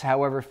midwives,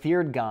 however,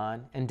 feared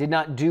God and did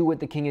not do what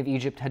the king of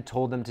Egypt had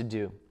told them to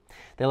do.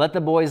 They let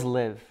the boys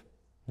live.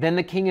 Then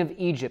the king of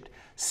Egypt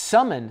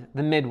summoned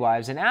the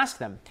midwives and asked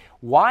them,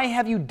 "Why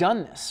have you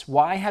done this?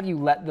 Why have you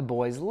let the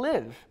boys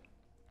live?"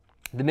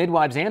 The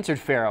midwives answered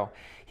Pharaoh,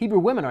 "Hebrew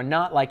women are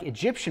not like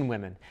Egyptian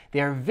women.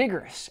 They are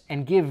vigorous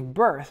and give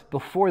birth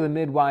before the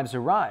midwives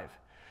arrive."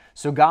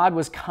 So God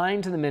was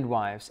kind to the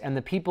midwives, and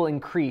the people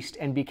increased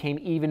and became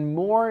even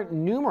more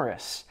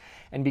numerous.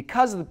 And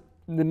because the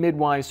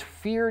midwives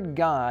feared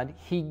God,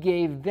 he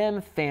gave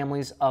them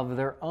families of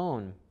their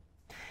own.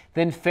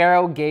 Then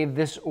Pharaoh gave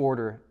this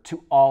order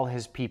to all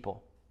his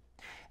people: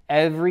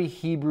 "Every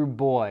Hebrew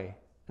boy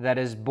that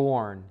is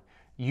born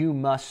you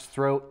must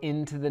throw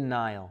into the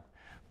Nile,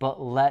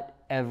 but let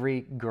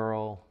every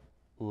girl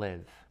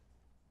live."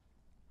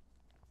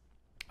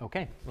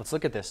 Okay, let's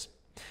look at this.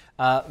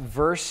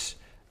 Verse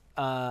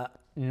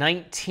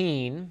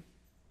 19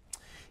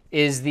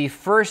 is the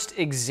first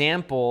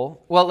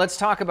example. Well, let's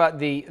talk about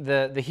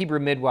the Hebrew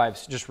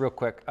midwives just real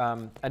quick.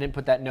 I didn't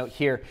put that note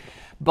here,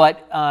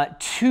 but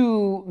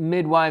 2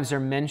 midwives are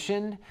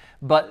mentioned,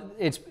 but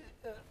it's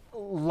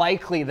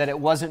likely that it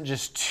wasn't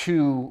just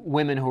 2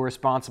 women who were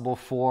responsible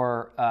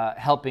for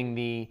helping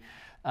the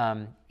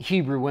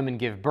Hebrew women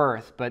give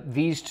birth, but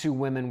these 2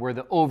 women were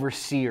the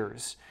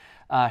overseers,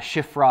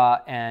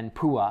 Shiphrah and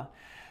Puah.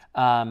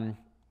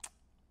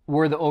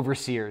 Were the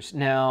overseers.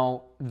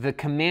 Now, the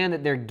command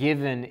that they're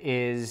given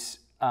is,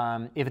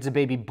 if it's a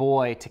baby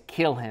boy, to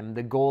kill him.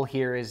 The goal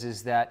here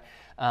is that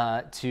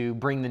to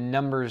bring the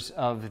numbers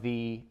of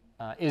the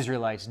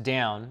Israelites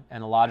down,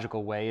 and a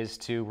logical way is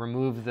to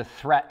remove the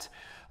threat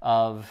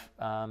of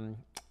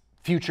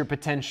future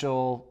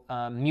potential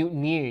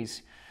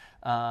mutinies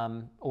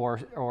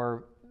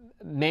or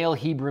male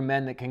Hebrew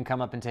men that can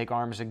come up and take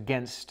arms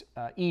against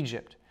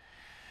Egypt.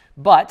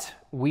 But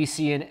we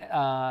see in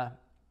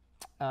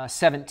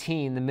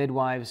 17, the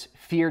midwives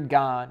feared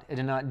God and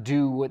did not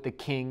do what the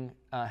king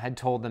had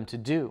told them to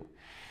do.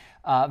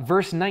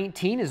 Verse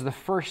 19 is the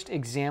first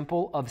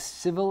example of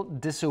civil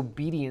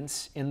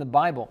disobedience in the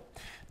Bible.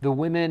 The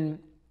women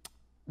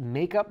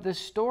make up this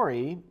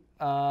story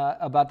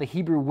about the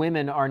Hebrew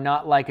women are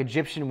not like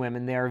Egyptian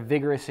women. They are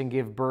vigorous and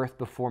give birth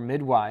before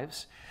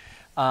midwives.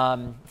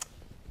 And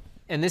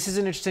this is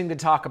an interesting to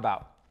talk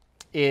about,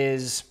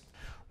 is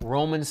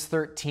Romans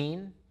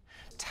 13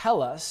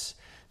 tell us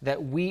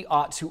that we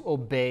ought to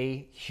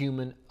obey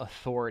human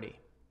authority.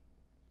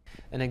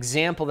 An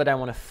example that I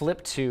want to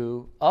flip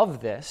to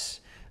of this,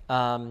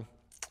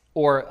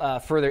 or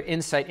further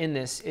insight in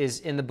this,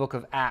 is in the book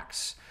of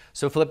Acts.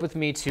 So flip with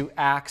me to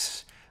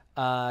Acts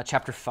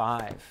chapter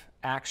 5.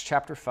 Acts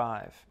chapter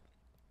 5.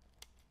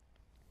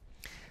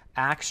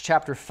 Acts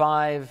chapter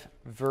 5,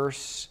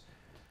 verse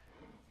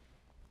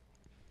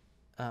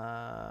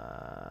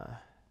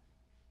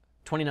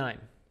 29.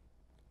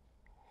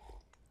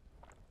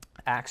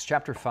 Acts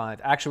chapter 5.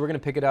 Actually, we're going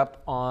to pick it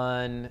up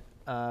on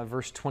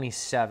verse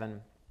 27.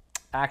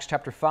 Acts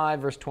chapter 5,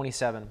 verse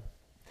 27.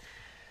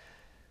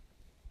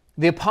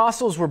 The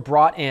apostles were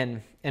brought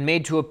in and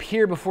made to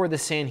appear before the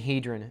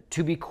Sanhedrin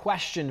to be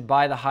questioned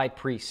by the high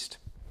priest.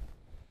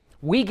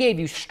 We gave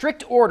you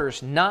strict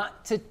orders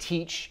not to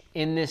teach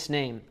in this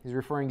name. He's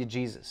referring to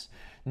Jesus.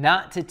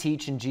 Not to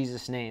teach in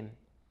Jesus' name.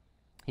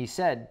 He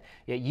said,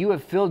 yet you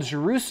have filled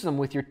Jerusalem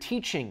with your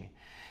teaching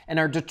and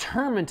are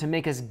determined to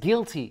make us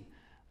guilty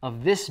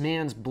of this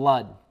man's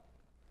blood.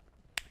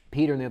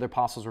 Peter and the other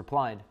apostles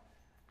replied,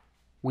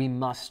 we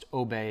must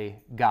obey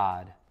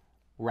God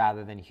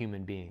rather than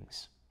human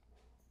beings.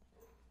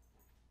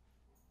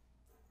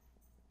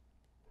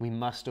 We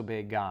must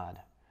obey God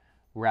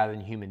rather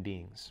than human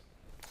beings.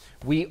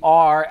 We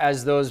are,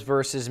 as those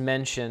verses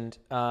mentioned,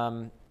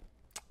 the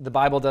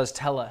Bible does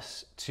tell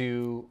us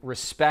to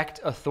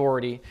respect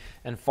authority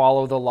and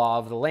follow the law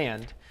of the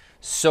land,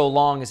 so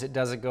long as it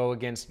doesn't go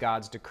against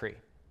God's decree.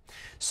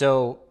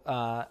 So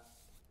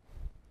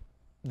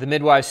the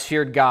midwives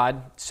feared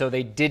God, so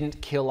they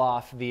didn't kill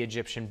off the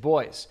Egyptian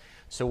boys.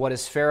 So what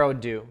does Pharaoh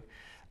do?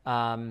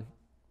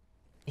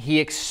 He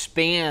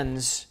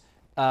expands,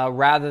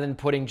 rather than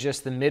putting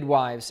just the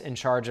midwives in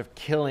charge of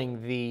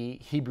killing the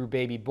Hebrew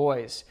baby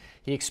boys,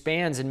 he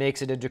expands and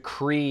makes it a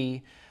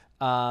decree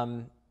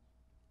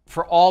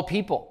for all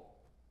people.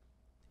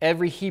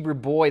 Every Hebrew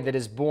boy that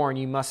is born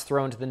you must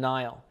throw into the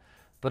Nile,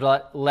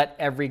 but let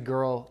every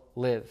girl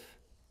live.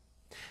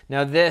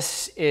 Now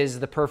this is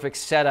the perfect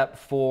setup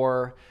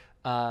for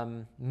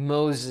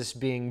Moses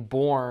being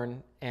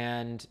born,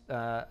 and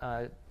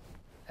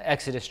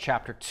Exodus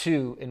chapter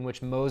 2, in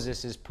which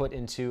Moses is put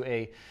into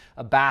a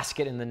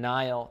basket in the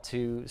Nile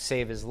to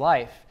save his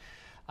life.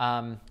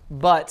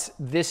 But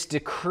this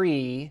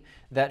decree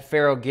that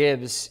Pharaoh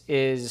gives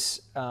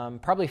is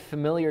probably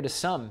familiar to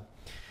some.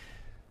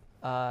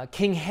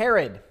 King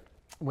Herod,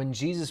 when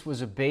Jesus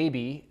was a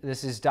baby,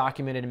 this is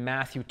documented in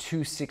Matthew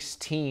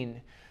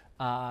 2:16.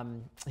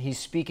 He's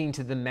speaking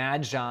to the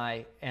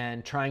Magi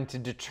and trying to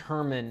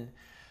determine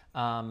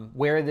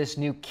where this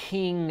new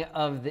king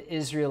of the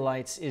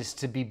Israelites is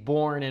to be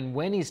born and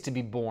when he's to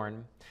be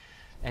born.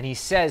 And he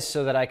says,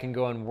 so that I can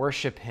go and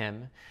worship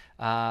him.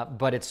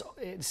 But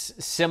it's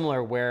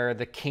similar where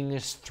the king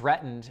is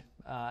threatened,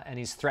 and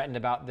he's threatened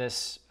about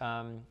this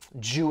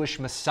Jewish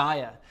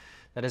Messiah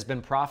that has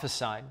been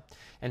prophesied.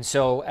 And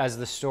so, as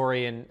the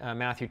story in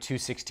Matthew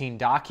 2:16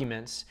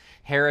 documents,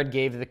 Herod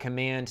gave the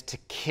command to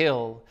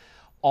kill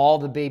all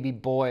the baby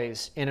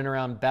boys in and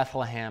around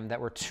Bethlehem that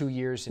were 2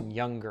 years and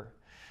younger.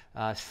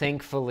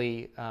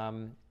 Thankfully,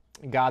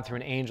 God through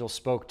an angel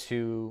spoke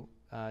to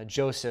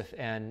Joseph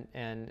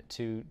and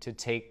to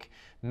take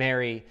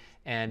Mary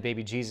and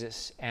baby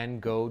Jesus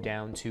and go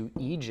down to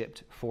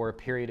Egypt for a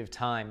period of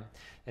time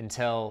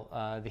until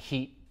the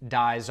heat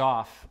dies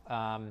off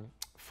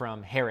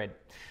from Herod.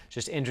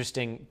 Just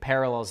interesting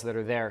parallels that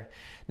are there.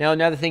 Now,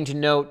 another thing to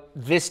note,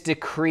 this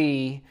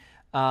decree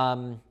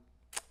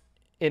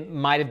it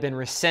might have been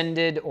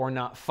rescinded or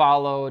not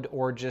followed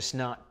or just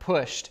not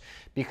pushed,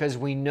 because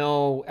we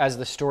know as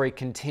the story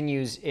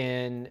continues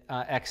in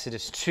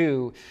Exodus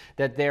 2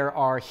 that there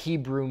are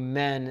Hebrew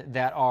men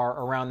that are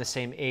around the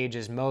same age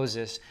as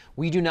Moses.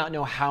 We do not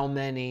know how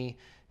many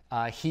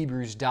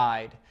Hebrews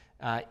died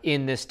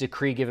in this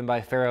decree given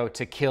by Pharaoh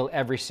to kill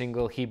every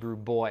single Hebrew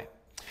boy.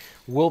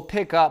 We'll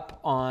pick up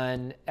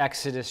on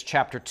Exodus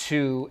chapter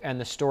 2 and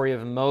the story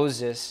of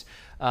Moses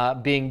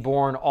being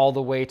born all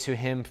the way to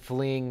him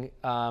fleeing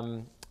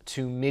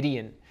to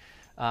Midian.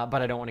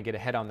 But I don't want to get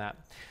ahead on that.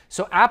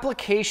 So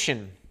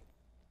application.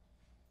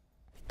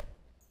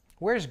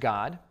 Where's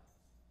God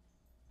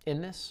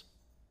in this?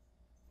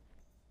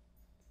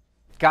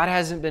 God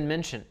hasn't been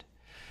mentioned.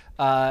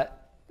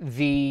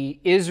 The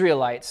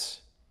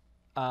Israelites,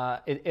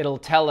 it'll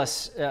tell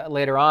us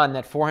later on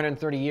that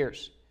 430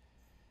 years,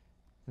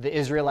 the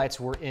Israelites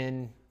were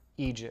in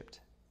Egypt.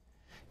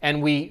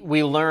 And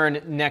we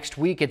learn next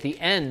week at the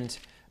end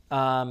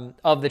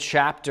of the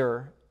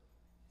chapter,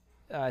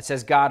 it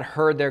says God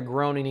heard their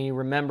groaning and he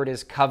remembered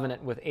his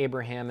covenant with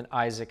Abraham and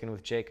Isaac and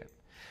with Jacob.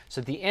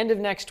 So at the end of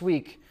next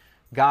week,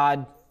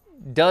 God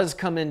does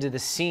come into the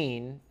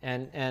scene,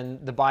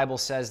 and the Bible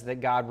says that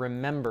God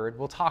remembered.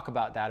 We'll talk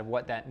about that, of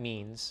what that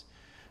means.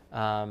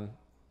 But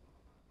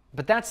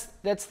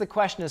that's the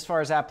question as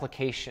far as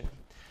application.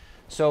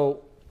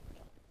 So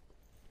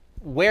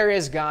where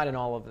is God in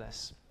all of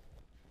this?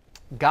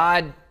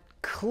 God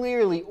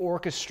clearly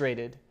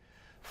orchestrated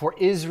for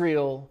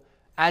Israel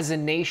as a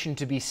nation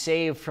to be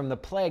saved from the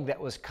plague that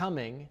was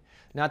coming.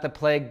 Not the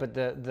plague, but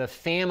the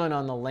famine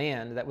on the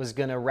land that was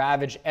going to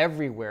ravage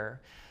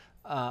everywhere.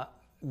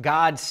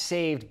 God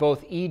saved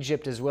both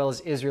Egypt as well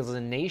as Israel as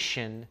a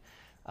nation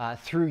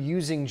through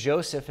using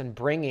Joseph and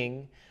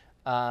bringing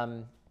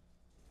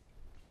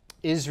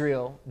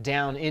Israel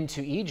down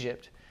into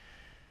Egypt.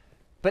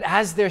 But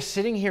as they're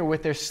sitting here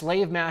with their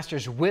slave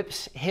masters'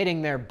 whips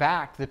hitting their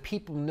back, the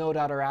people no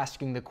doubt are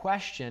asking the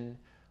question,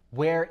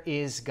 where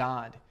is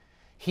God?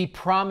 He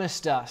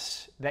promised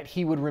us that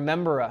he would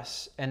remember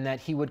us and that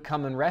he would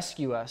come and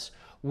rescue us.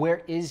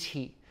 Where is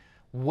he?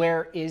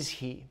 Where is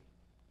he?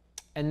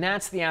 And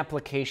that's the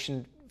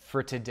application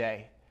for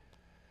today.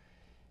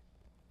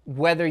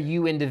 Whether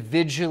you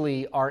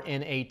individually are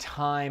in a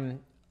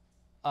time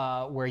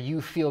where you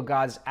feel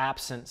God's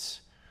absence,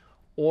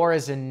 or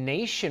as a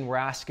nation we're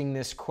asking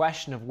this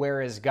question of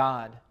where is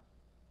God?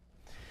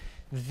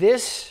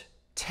 This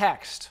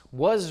text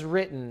was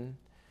written,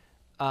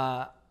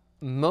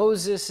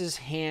 Moses'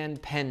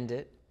 hand penned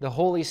it, the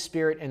Holy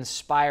Spirit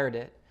inspired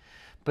it,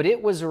 but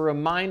it was a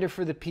reminder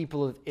for the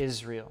people of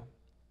Israel.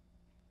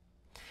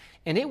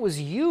 And it was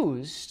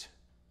used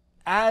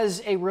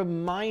as a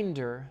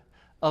reminder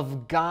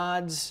of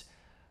God's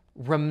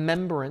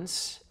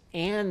remembrance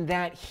and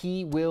that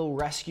he will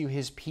rescue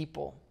his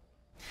people.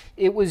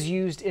 It was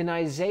used in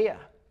Isaiah.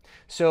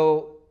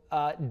 So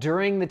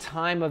during the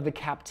time of the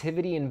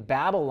captivity in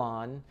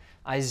Babylon,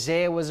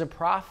 Isaiah was a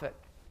prophet,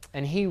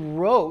 and he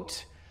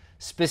wrote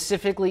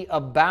specifically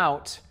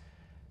about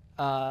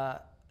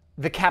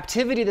the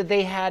captivity that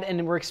they had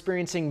and were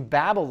experiencing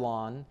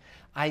Babylon.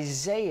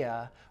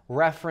 Isaiah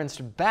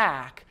referenced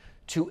back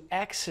to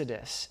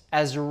Exodus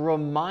as a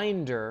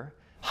reminder,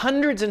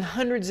 hundreds and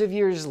hundreds of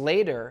years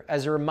later,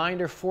 as a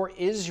reminder for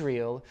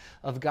Israel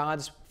of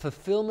God's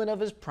fulfillment of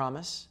his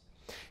promise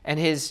and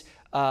his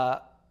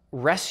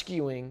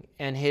rescuing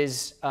and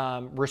his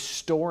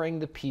restoring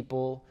the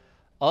people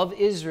of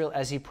Israel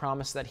as he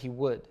promised that he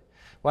would.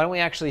 Why don't we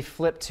actually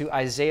flip to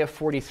Isaiah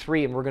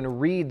 43, and we're going to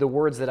read the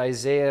words that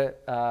Isaiah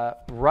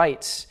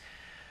writes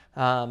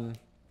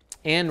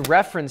and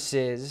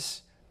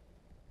references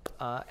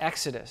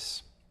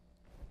Exodus.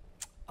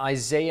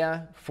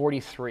 Isaiah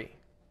 43.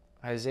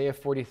 Isaiah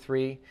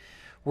 43.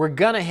 We're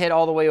going to hit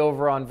all the way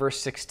over on verse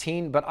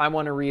 16, but I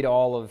want to read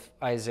all of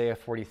Isaiah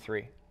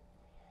 43.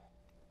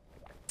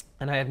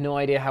 And I have no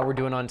idea how we're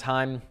doing on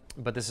time,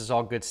 but this is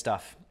all good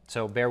stuff,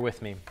 so bear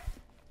with me.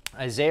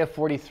 Isaiah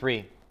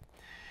 43.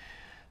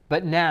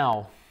 But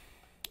now,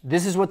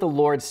 this is what the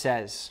Lord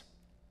says.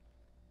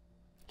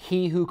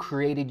 He who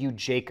created you,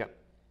 Jacob,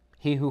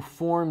 he who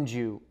formed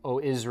you, O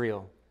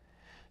Israel,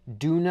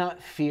 do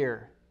not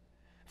fear,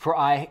 for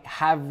I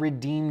have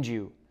redeemed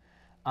you.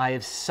 I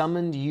have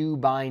summoned you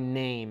by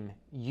name.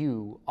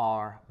 You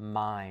are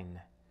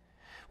mine.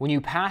 When you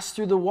pass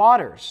through the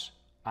waters,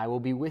 I will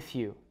be with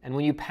you. And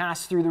when you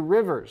pass through the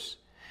rivers,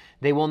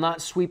 they will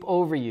not sweep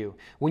over you.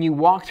 When you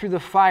walk through the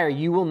fire,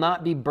 you will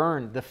not be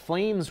burned. The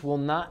flames will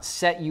not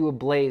set you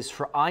ablaze.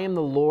 For I am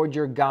the Lord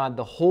your God,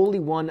 the Holy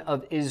One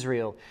of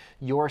Israel,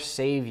 your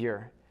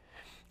Savior.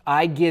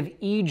 I give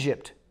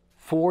Egypt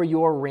for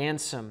your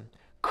ransom,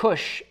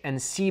 Cush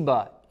and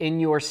Seba in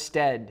your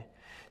stead,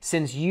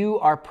 since you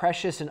are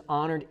precious and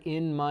honored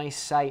in my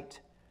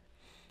sight.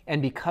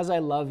 And because I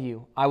love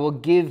you, I will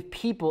give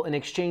people in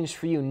exchange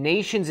for you,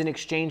 nations in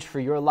exchange for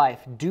your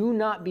life. Do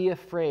not be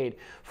afraid,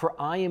 for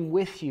I am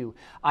with you.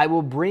 I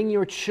will bring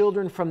your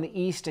children from the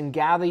east and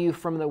gather you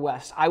from the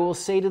west. I will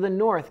say to the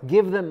north,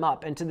 give them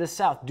up, and to the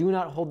south, do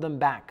not hold them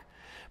back.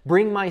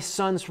 Bring my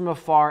sons from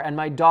afar and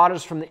my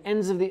daughters from the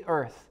ends of the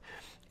earth.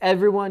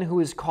 Everyone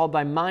who is called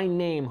by my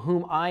name,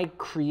 whom I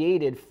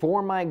created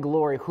for my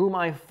glory, whom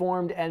I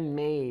formed and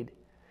made.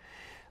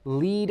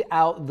 Lead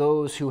out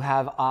those who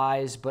have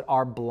eyes but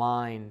are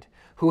blind,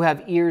 who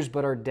have ears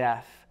but are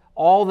deaf.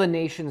 All the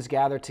nations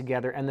gather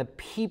together, and the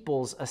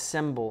peoples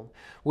assemble,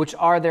 which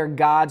of their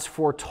gods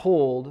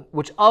foretold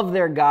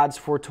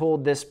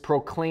this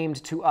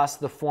proclaimed to us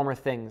the former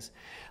things.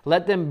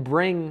 Let them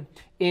bring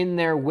in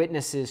their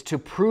witnesses to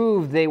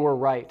prove they were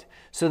right,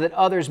 so that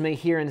others may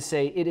hear and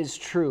say, it is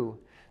true.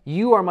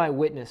 You are my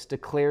witness,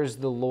 declares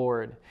the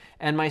Lord,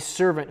 and my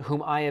servant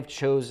whom I have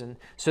chosen,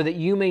 so that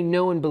you may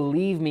know and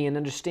believe me and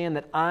understand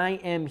that I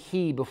am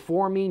he.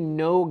 Before me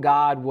no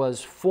God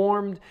was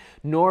formed,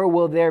 nor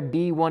will there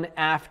be one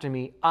after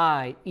me.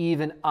 I,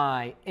 even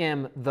I,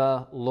 am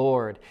the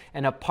Lord,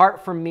 and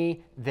apart from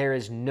me there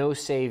is no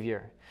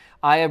Savior.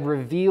 I have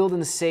revealed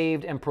and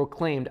saved and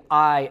proclaimed,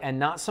 I, and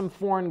not some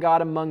foreign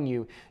God among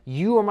you.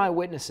 You are my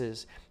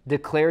witnesses,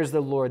 declares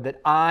the Lord,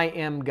 that I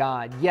am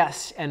God.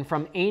 Yes, and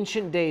from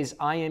ancient days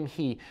I am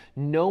he.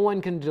 No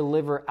one can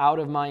deliver out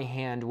of my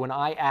hand when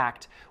I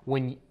act,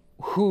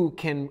 who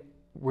can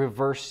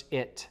reverse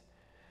it?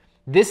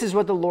 This is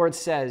what the Lord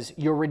says,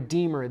 your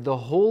Redeemer, the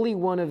Holy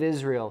One of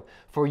Israel.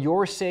 For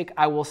your sake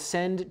I will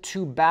send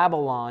to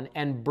Babylon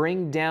and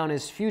bring down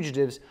as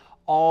fugitives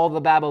all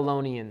the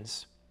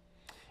Babylonians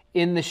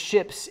in the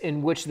ships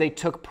in which they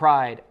took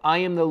pride. I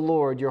am the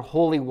Lord, your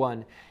Holy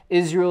One,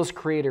 Israel's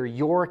Creator,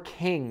 your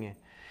King.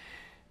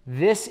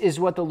 This is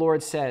what the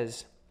Lord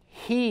says.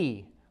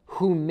 He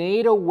who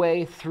made a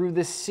way through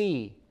the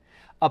sea,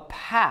 a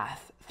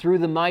path through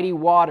the mighty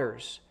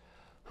waters,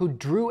 who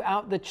drew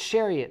out the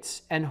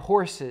chariots and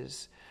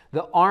horses,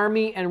 the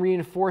army and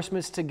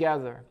reinforcements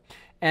together,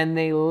 and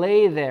they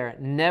lay there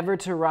never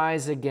to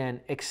rise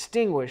again,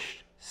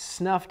 extinguished,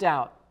 snuffed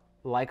out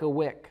like a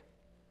wick.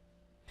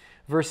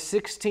 Verse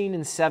 16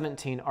 and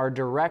 17 are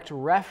direct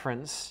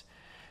reference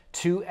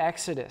to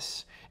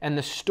Exodus and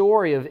the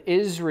story of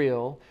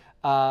Israel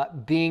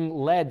being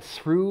led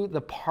through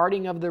the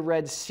parting of the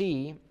Red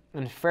Sea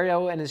and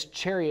Pharaoh and his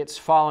chariots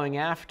following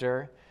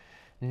after,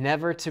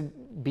 never to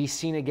be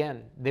seen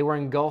again. They were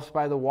engulfed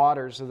by the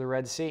waters of the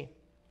Red Sea.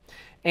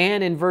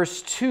 And in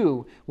verse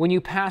 2, when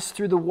you pass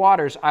through the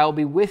waters, I'll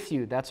be with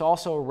you. That's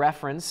also a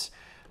reference,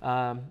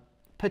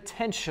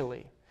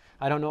 potentially.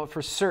 I don't know it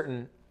for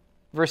certain.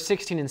 Verse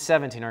 16 and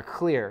 17 are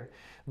clear.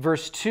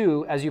 Verse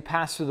 2, as you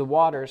pass through the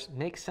waters,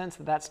 makes sense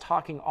that that's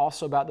talking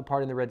also about the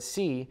part in the Red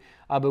Sea,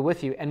 I'll be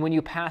with you. And when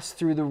you pass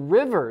through the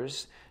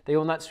rivers, they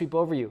will not sweep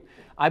over you.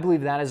 I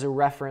believe that is a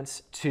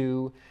reference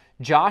to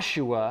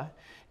Joshua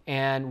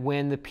and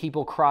when the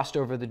people crossed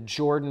over the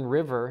Jordan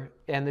River,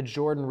 and the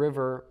Jordan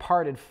River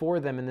parted for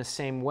them in the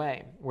same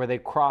way, where they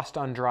crossed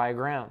on dry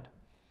ground.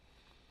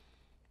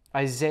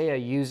 Isaiah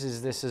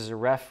uses this as a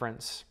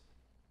reference,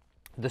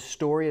 the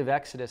story of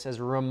Exodus, as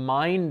a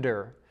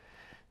reminder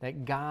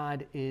that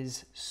God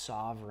is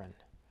sovereign.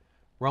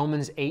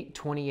 Romans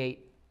 8:28,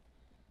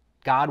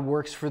 God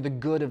works for the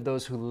good of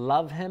those who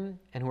love him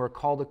and who are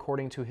called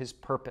according to his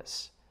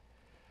purpose.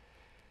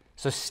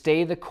 So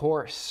stay the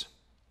course.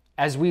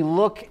 As we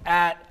look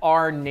at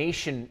our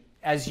nation,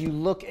 as you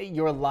look at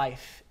your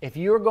life, if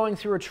you're going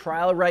through a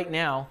trial right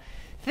now,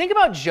 think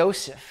about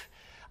Joseph.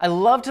 I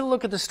love to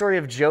look at the story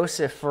of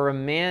Joseph, for a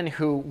man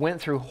who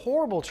went through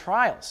horrible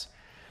trials.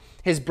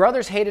 His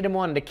brothers hated him,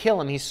 wanted to kill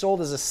him. He's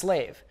sold as a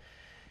slave.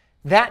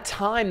 That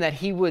time that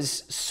he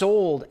was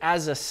sold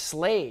as a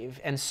slave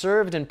and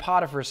served in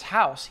Potiphar's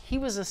house, he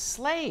was a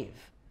slave.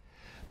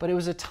 But it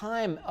was a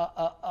time,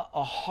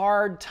 a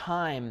hard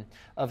time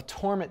of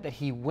torment that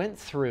he went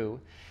through,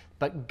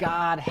 but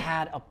God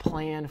had a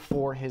plan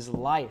for his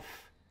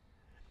life.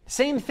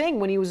 Same thing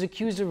when he was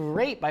accused of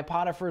rape by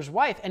Potiphar's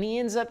wife, and he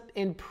ends up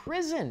in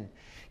prison.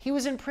 He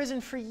was in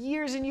prison for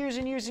years and years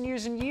and years and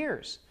years and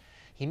years.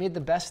 He made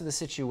the best of the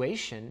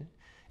situation,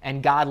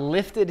 and God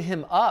lifted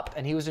him up,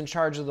 and he was in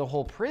charge of the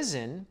whole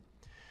prison.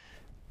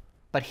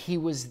 But he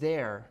was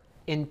there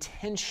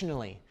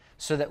intentionally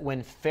so that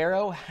when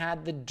Pharaoh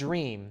had the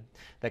dream,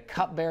 the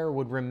cupbearer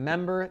would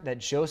remember that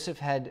Joseph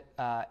had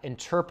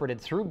interpreted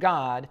through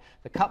God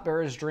the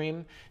cupbearer's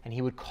dream, and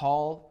he would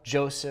call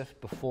Joseph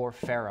before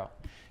Pharaoh.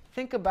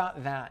 Think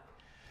about that.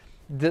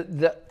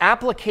 The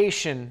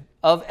application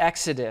of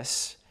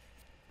Exodus,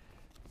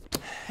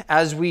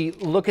 as we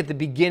look at the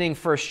beginning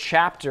first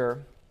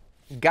chapter,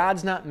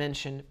 God's not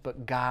mentioned,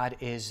 but God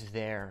is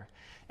there.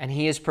 And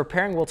he is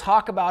preparing, we'll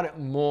talk about it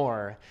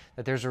more,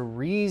 that there's a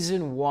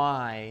reason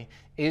why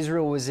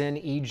Israel was in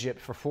Egypt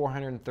for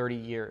 430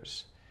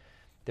 years.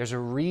 There's a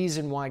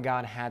reason why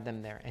God had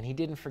them there, and he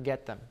didn't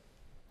forget them.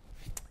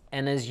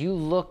 And as you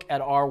look at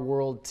our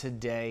world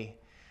today,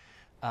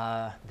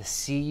 the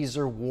seas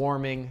are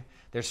warming,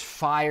 there's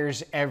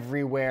fires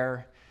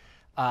everywhere.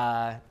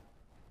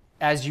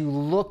 As you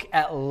look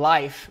at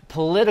life,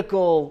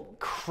 political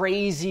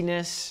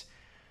craziness,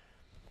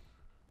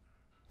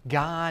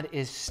 God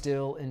is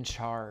still in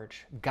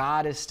charge.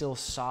 God is still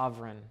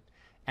sovereign.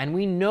 And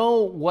we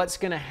know what's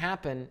going to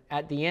happen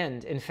at the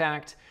end. In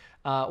fact,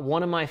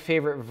 one of my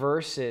favorite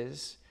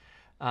verses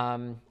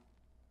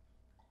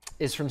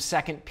is from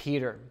 2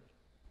 Peter.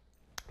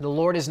 The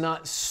Lord is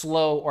not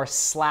slow or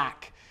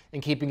slack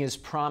in keeping his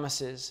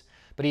promises,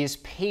 but he is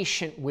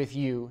patient with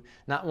you,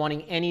 not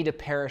wanting any to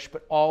perish,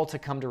 but all to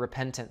come to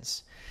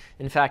repentance.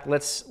 In fact,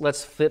 let's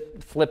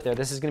flip there.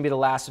 This is going to be the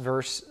last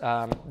verse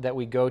that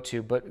we go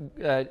to,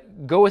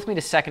 but go with me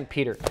to 2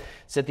 Peter.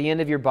 It's at the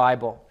end of your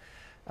Bible.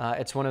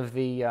 It's one of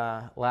the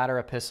latter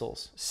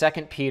epistles.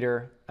 2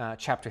 Peter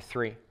chapter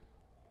 3.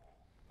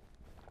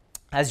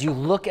 As you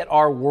look at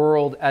our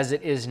world as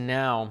it is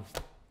now,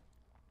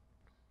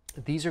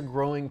 these are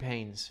growing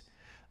pains.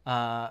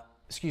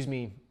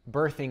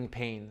 Birthing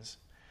pains.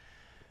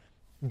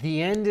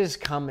 The end is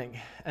coming.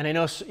 And I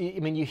know,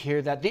 you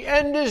hear that. The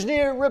end is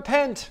near,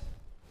 repent.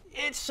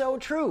 It's so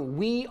true.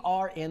 We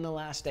are in the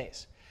last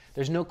days.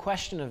 There's no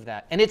question of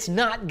that. And it's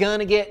not going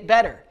to get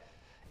better.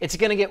 It's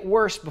going to get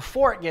worse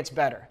before it gets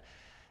better.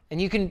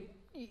 And you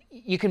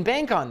can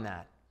bank on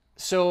that.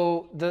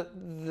 So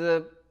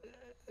the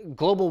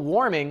global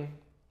warming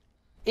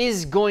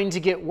is going to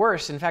get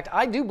worse. In fact,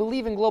 I do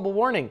believe in global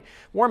warming.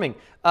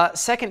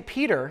 2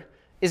 Peter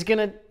is going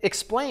to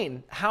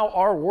explain how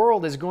our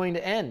world is going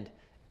to end.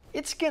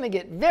 It's going to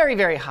get very,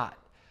 very hot.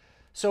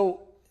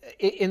 So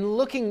in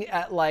looking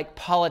at like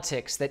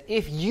politics, that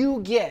if you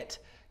get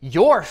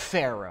your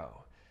Pharaoh,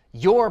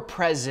 your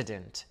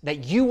president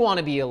that you want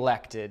to be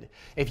elected,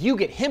 if you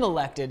get him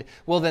elected,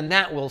 well, then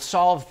that will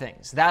solve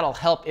things. That'll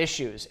help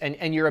issues.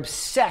 And you're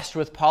obsessed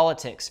with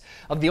politics.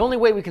 The only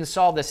way we can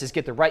solve this is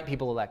get the right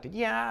people elected.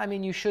 Yeah,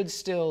 you should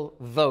still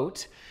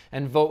vote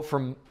and vote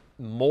for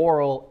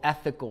moral,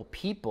 ethical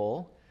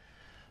people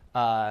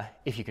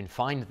if you can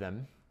find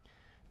them.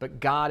 But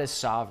God is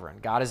sovereign.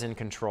 God is in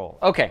control.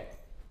 Okay,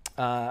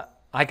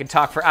 I could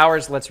talk for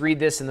hours. Let's read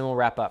this and then we'll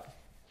wrap up.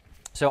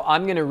 So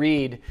I'm going to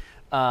read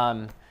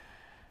 2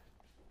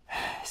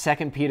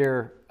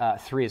 Peter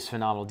 3 is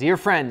phenomenal. Dear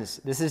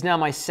friends, this is now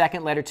my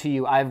second letter to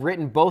you. I've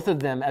written both of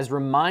them as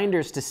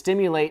reminders to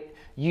stimulate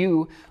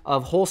you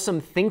of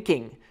wholesome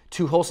thinking,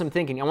 to wholesome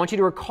thinking. I want you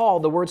to recall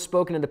the words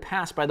spoken in the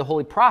past by the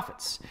holy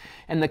prophets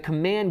and the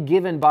command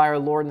given by our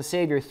Lord and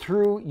Savior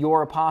through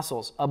your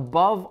apostles.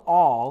 Above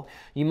all,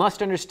 you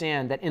must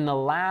understand that in the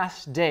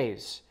last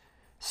days,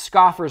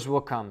 scoffers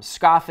will come,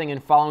 scoffing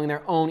and following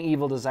their own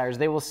evil desires.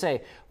 They will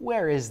say,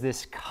 where is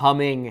this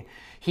coming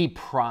he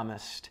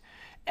promised?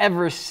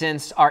 Ever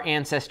since our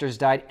ancestors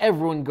died,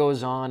 everyone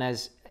goes on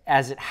as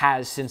it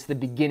has since the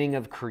beginning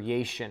of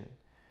creation.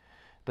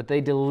 But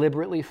they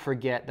deliberately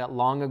forget that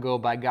long ago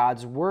by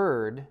God's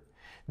word,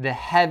 the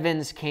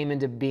heavens came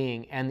into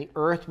being and the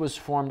earth was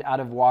formed out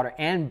of water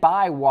and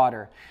by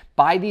water.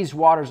 By these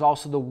waters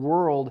also the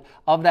world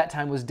of that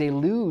time was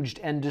deluged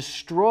and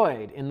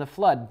destroyed in the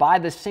flood. By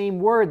the same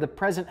word, the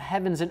present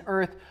heavens and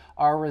earth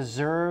are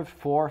reserved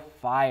for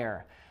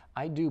fire.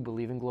 I do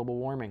believe in global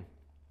warming.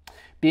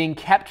 Being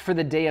kept for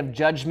the day of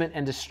judgment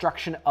and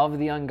destruction of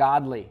the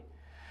ungodly.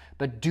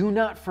 But do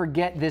not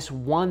forget this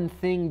one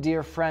thing,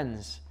 dear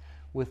friends.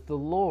 With the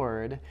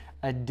Lord,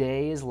 a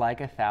day is like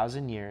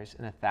 1,000 years,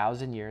 and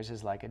 1,000 years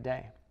is like a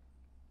day.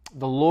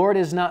 The Lord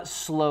is not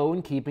slow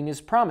in keeping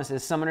his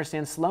promises. Some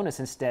understand slowness.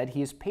 Instead,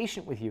 he is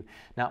patient with you,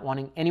 not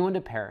wanting anyone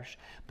to perish,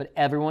 but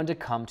everyone to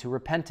come to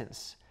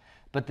repentance.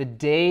 But the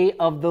day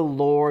of the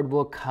Lord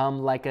will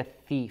come like a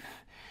thief.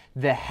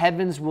 The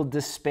heavens will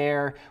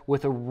disappear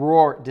with a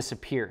roar.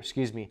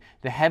 The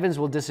heavens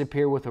will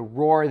disappear with a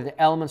roar.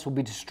 The elements will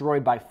be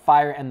destroyed by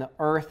fire, and the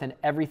earth and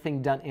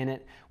everything done in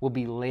it will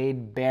be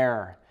laid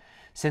bare.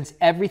 Since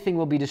everything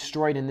will be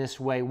destroyed in this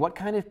way, what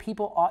kind of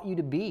people ought you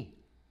to be?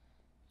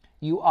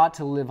 You ought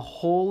to live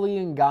holy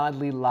and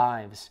godly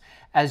lives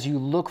as you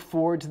look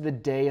forward to the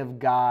day of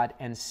God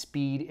and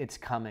speed its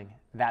coming.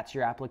 That's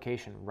your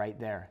application right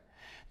there.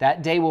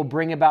 That day will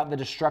bring about the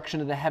destruction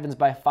of the heavens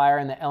by fire,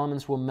 and the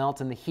elements will melt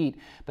in the heat.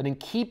 But in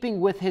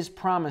keeping with his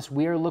promise,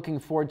 we are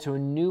looking forward to a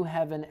new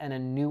heaven and a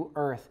new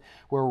earth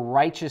where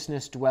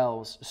righteousness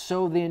dwells.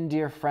 So then,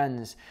 dear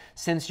friends,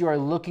 since you are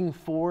looking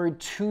forward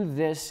to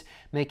this,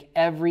 make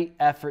every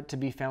effort to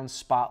be found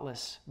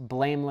spotless,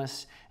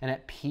 blameless, and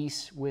at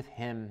peace with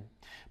him.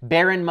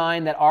 Bear in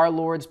mind that our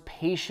Lord's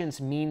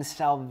patience means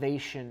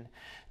salvation.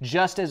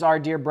 Just as our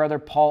dear brother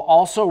Paul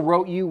also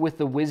wrote you with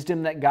the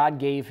wisdom that God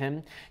gave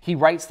him, he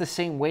writes the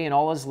same way in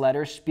all his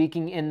letters,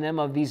 speaking in them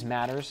of these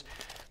matters.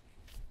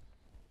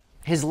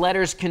 His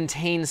letters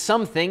contain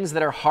some things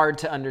that are hard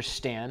to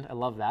understand, I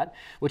love that,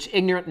 which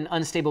ignorant and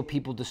unstable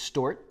people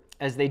distort,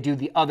 as they do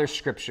the other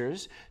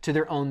scriptures, to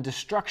their own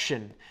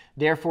destruction.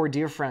 Therefore,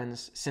 dear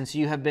friends, since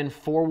you have been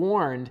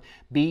forewarned,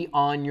 be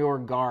on your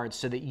guard,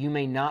 so that you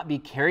may not be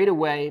carried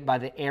away by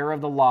the error of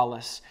the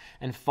lawless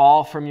and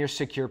fall from your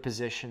secure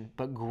position,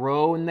 but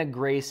grow in the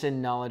grace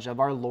and knowledge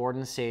of our Lord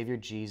and Savior,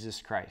 Jesus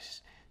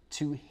Christ.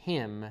 To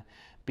him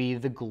be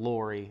the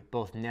glory,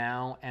 both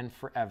now and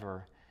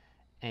forever.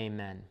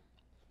 Amen.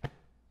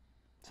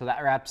 So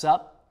that wraps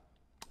up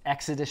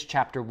Exodus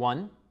chapter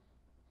 1.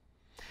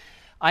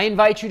 I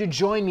invite you to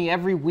join me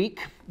every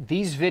week.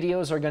 These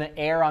videos are going to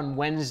air on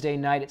Wednesday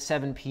night at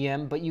 7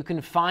 p.m., but you can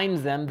find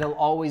them. They'll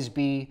always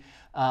be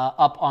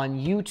up on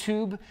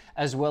YouTube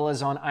as well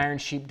as on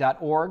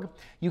ironsheep.org.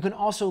 You can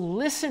also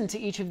listen to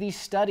each of these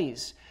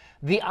studies.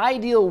 The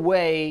ideal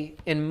way,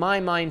 in my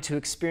mind, to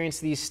experience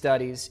these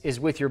studies is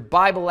with your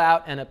Bible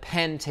out and a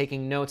pen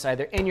taking notes,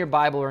 either in your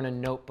Bible or in a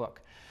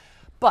notebook.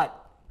 But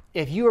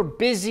if you are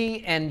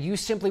busy and you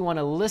simply want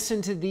to listen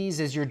to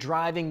these as you're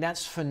driving,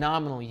 that's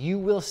phenomenal. You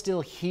will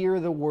still hear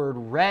the word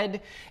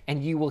read,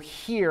 and you will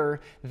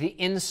hear the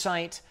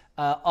insight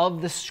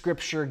of the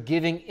Scripture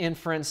giving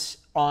inference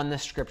on the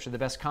Scripture. The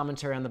best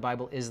commentary on the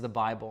Bible is the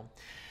Bible.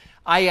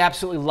 I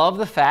absolutely love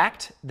the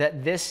fact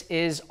that this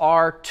is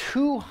our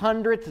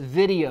 200th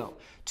video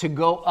to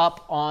go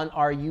up on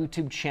our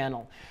YouTube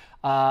channel.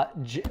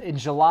 In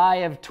July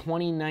of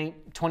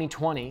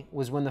 2020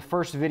 was when the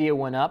first video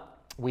went up.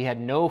 We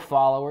had no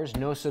followers,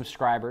 no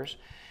subscribers.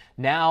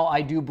 Now,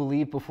 I do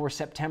believe before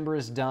September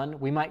is done,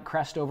 we might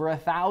crest over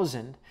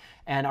 1,000.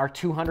 And our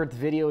 200th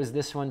video is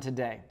this one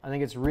today. I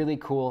think it's really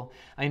cool.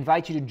 I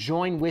invite you to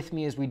join with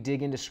me as we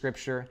dig into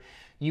Scripture.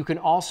 You can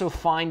also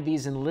find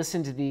these and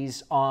listen to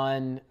these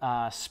on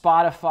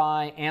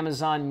Spotify,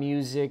 Amazon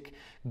Music,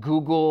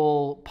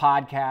 Google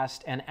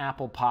Podcast, and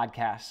Apple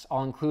Podcasts.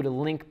 I'll include a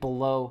link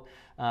below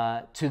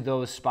to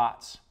those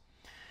spots.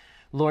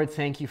 Lord,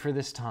 thank you for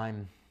this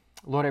time.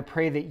 Lord, I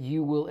pray that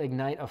you will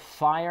ignite a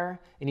fire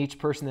in each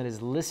person that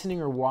is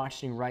listening or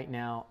watching right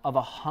now of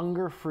a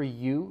hunger for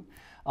you,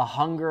 a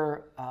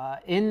hunger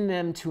in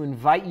them to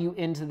invite you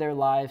into their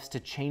lives, to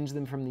change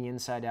them from the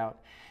inside out.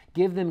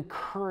 Give them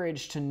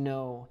courage to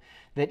know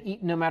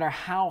that no matter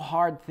how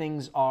hard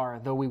things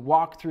are, though we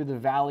walk through the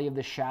valley of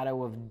the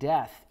shadow of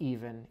death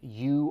even,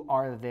 you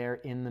are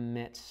there in the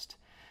midst.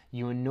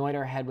 You anoint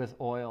our head with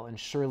oil, and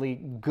surely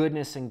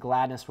goodness and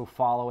gladness will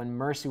follow, and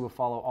mercy will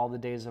follow all the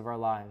days of our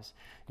lives.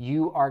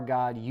 You are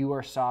God, you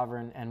are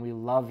sovereign, and we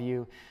love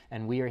you,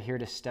 and we are here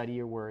to study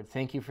your word.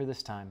 Thank you for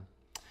this time.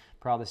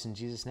 Pray all this in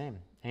Jesus' name.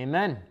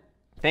 Amen.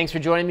 Thanks for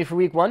joining me for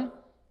week 1.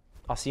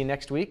 I'll see you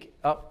next week.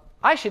 Oh,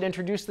 I should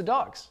introduce the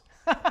dogs.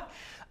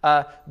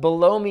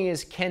 Below me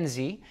is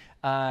Kenzie,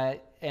 and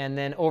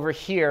then over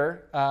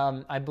here,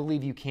 I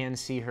believe you can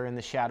see her in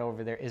the shadow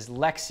over there, is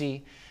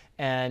Lexi,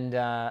 and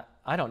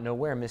I don't know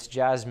where Miss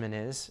Jasmine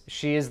is.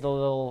 She is the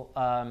little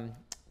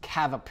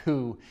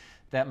cavapoo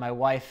that my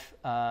wife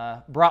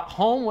brought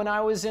home when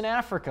I was in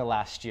Africa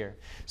last year.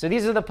 So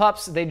these are the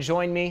pups. They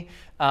joined me.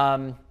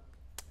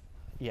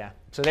 Yeah,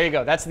 so there you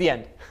go. That's the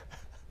end.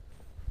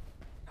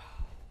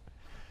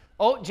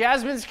 Oh,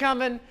 Jasmine's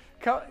coming.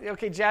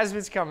 Okay,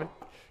 Jasmine's coming.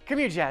 Come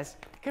here, Jazz.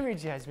 Come here,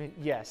 Jasmine.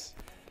 Yes.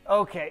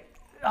 Okay.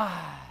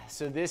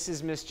 So this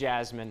is Miss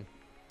Jasmine.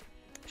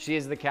 She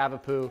is the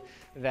cavapoo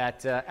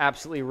that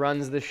absolutely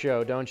runs the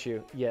show, don't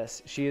you?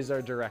 Yes, she is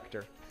our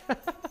director.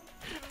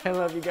 I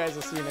love you guys.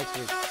 I'll see you next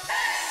week.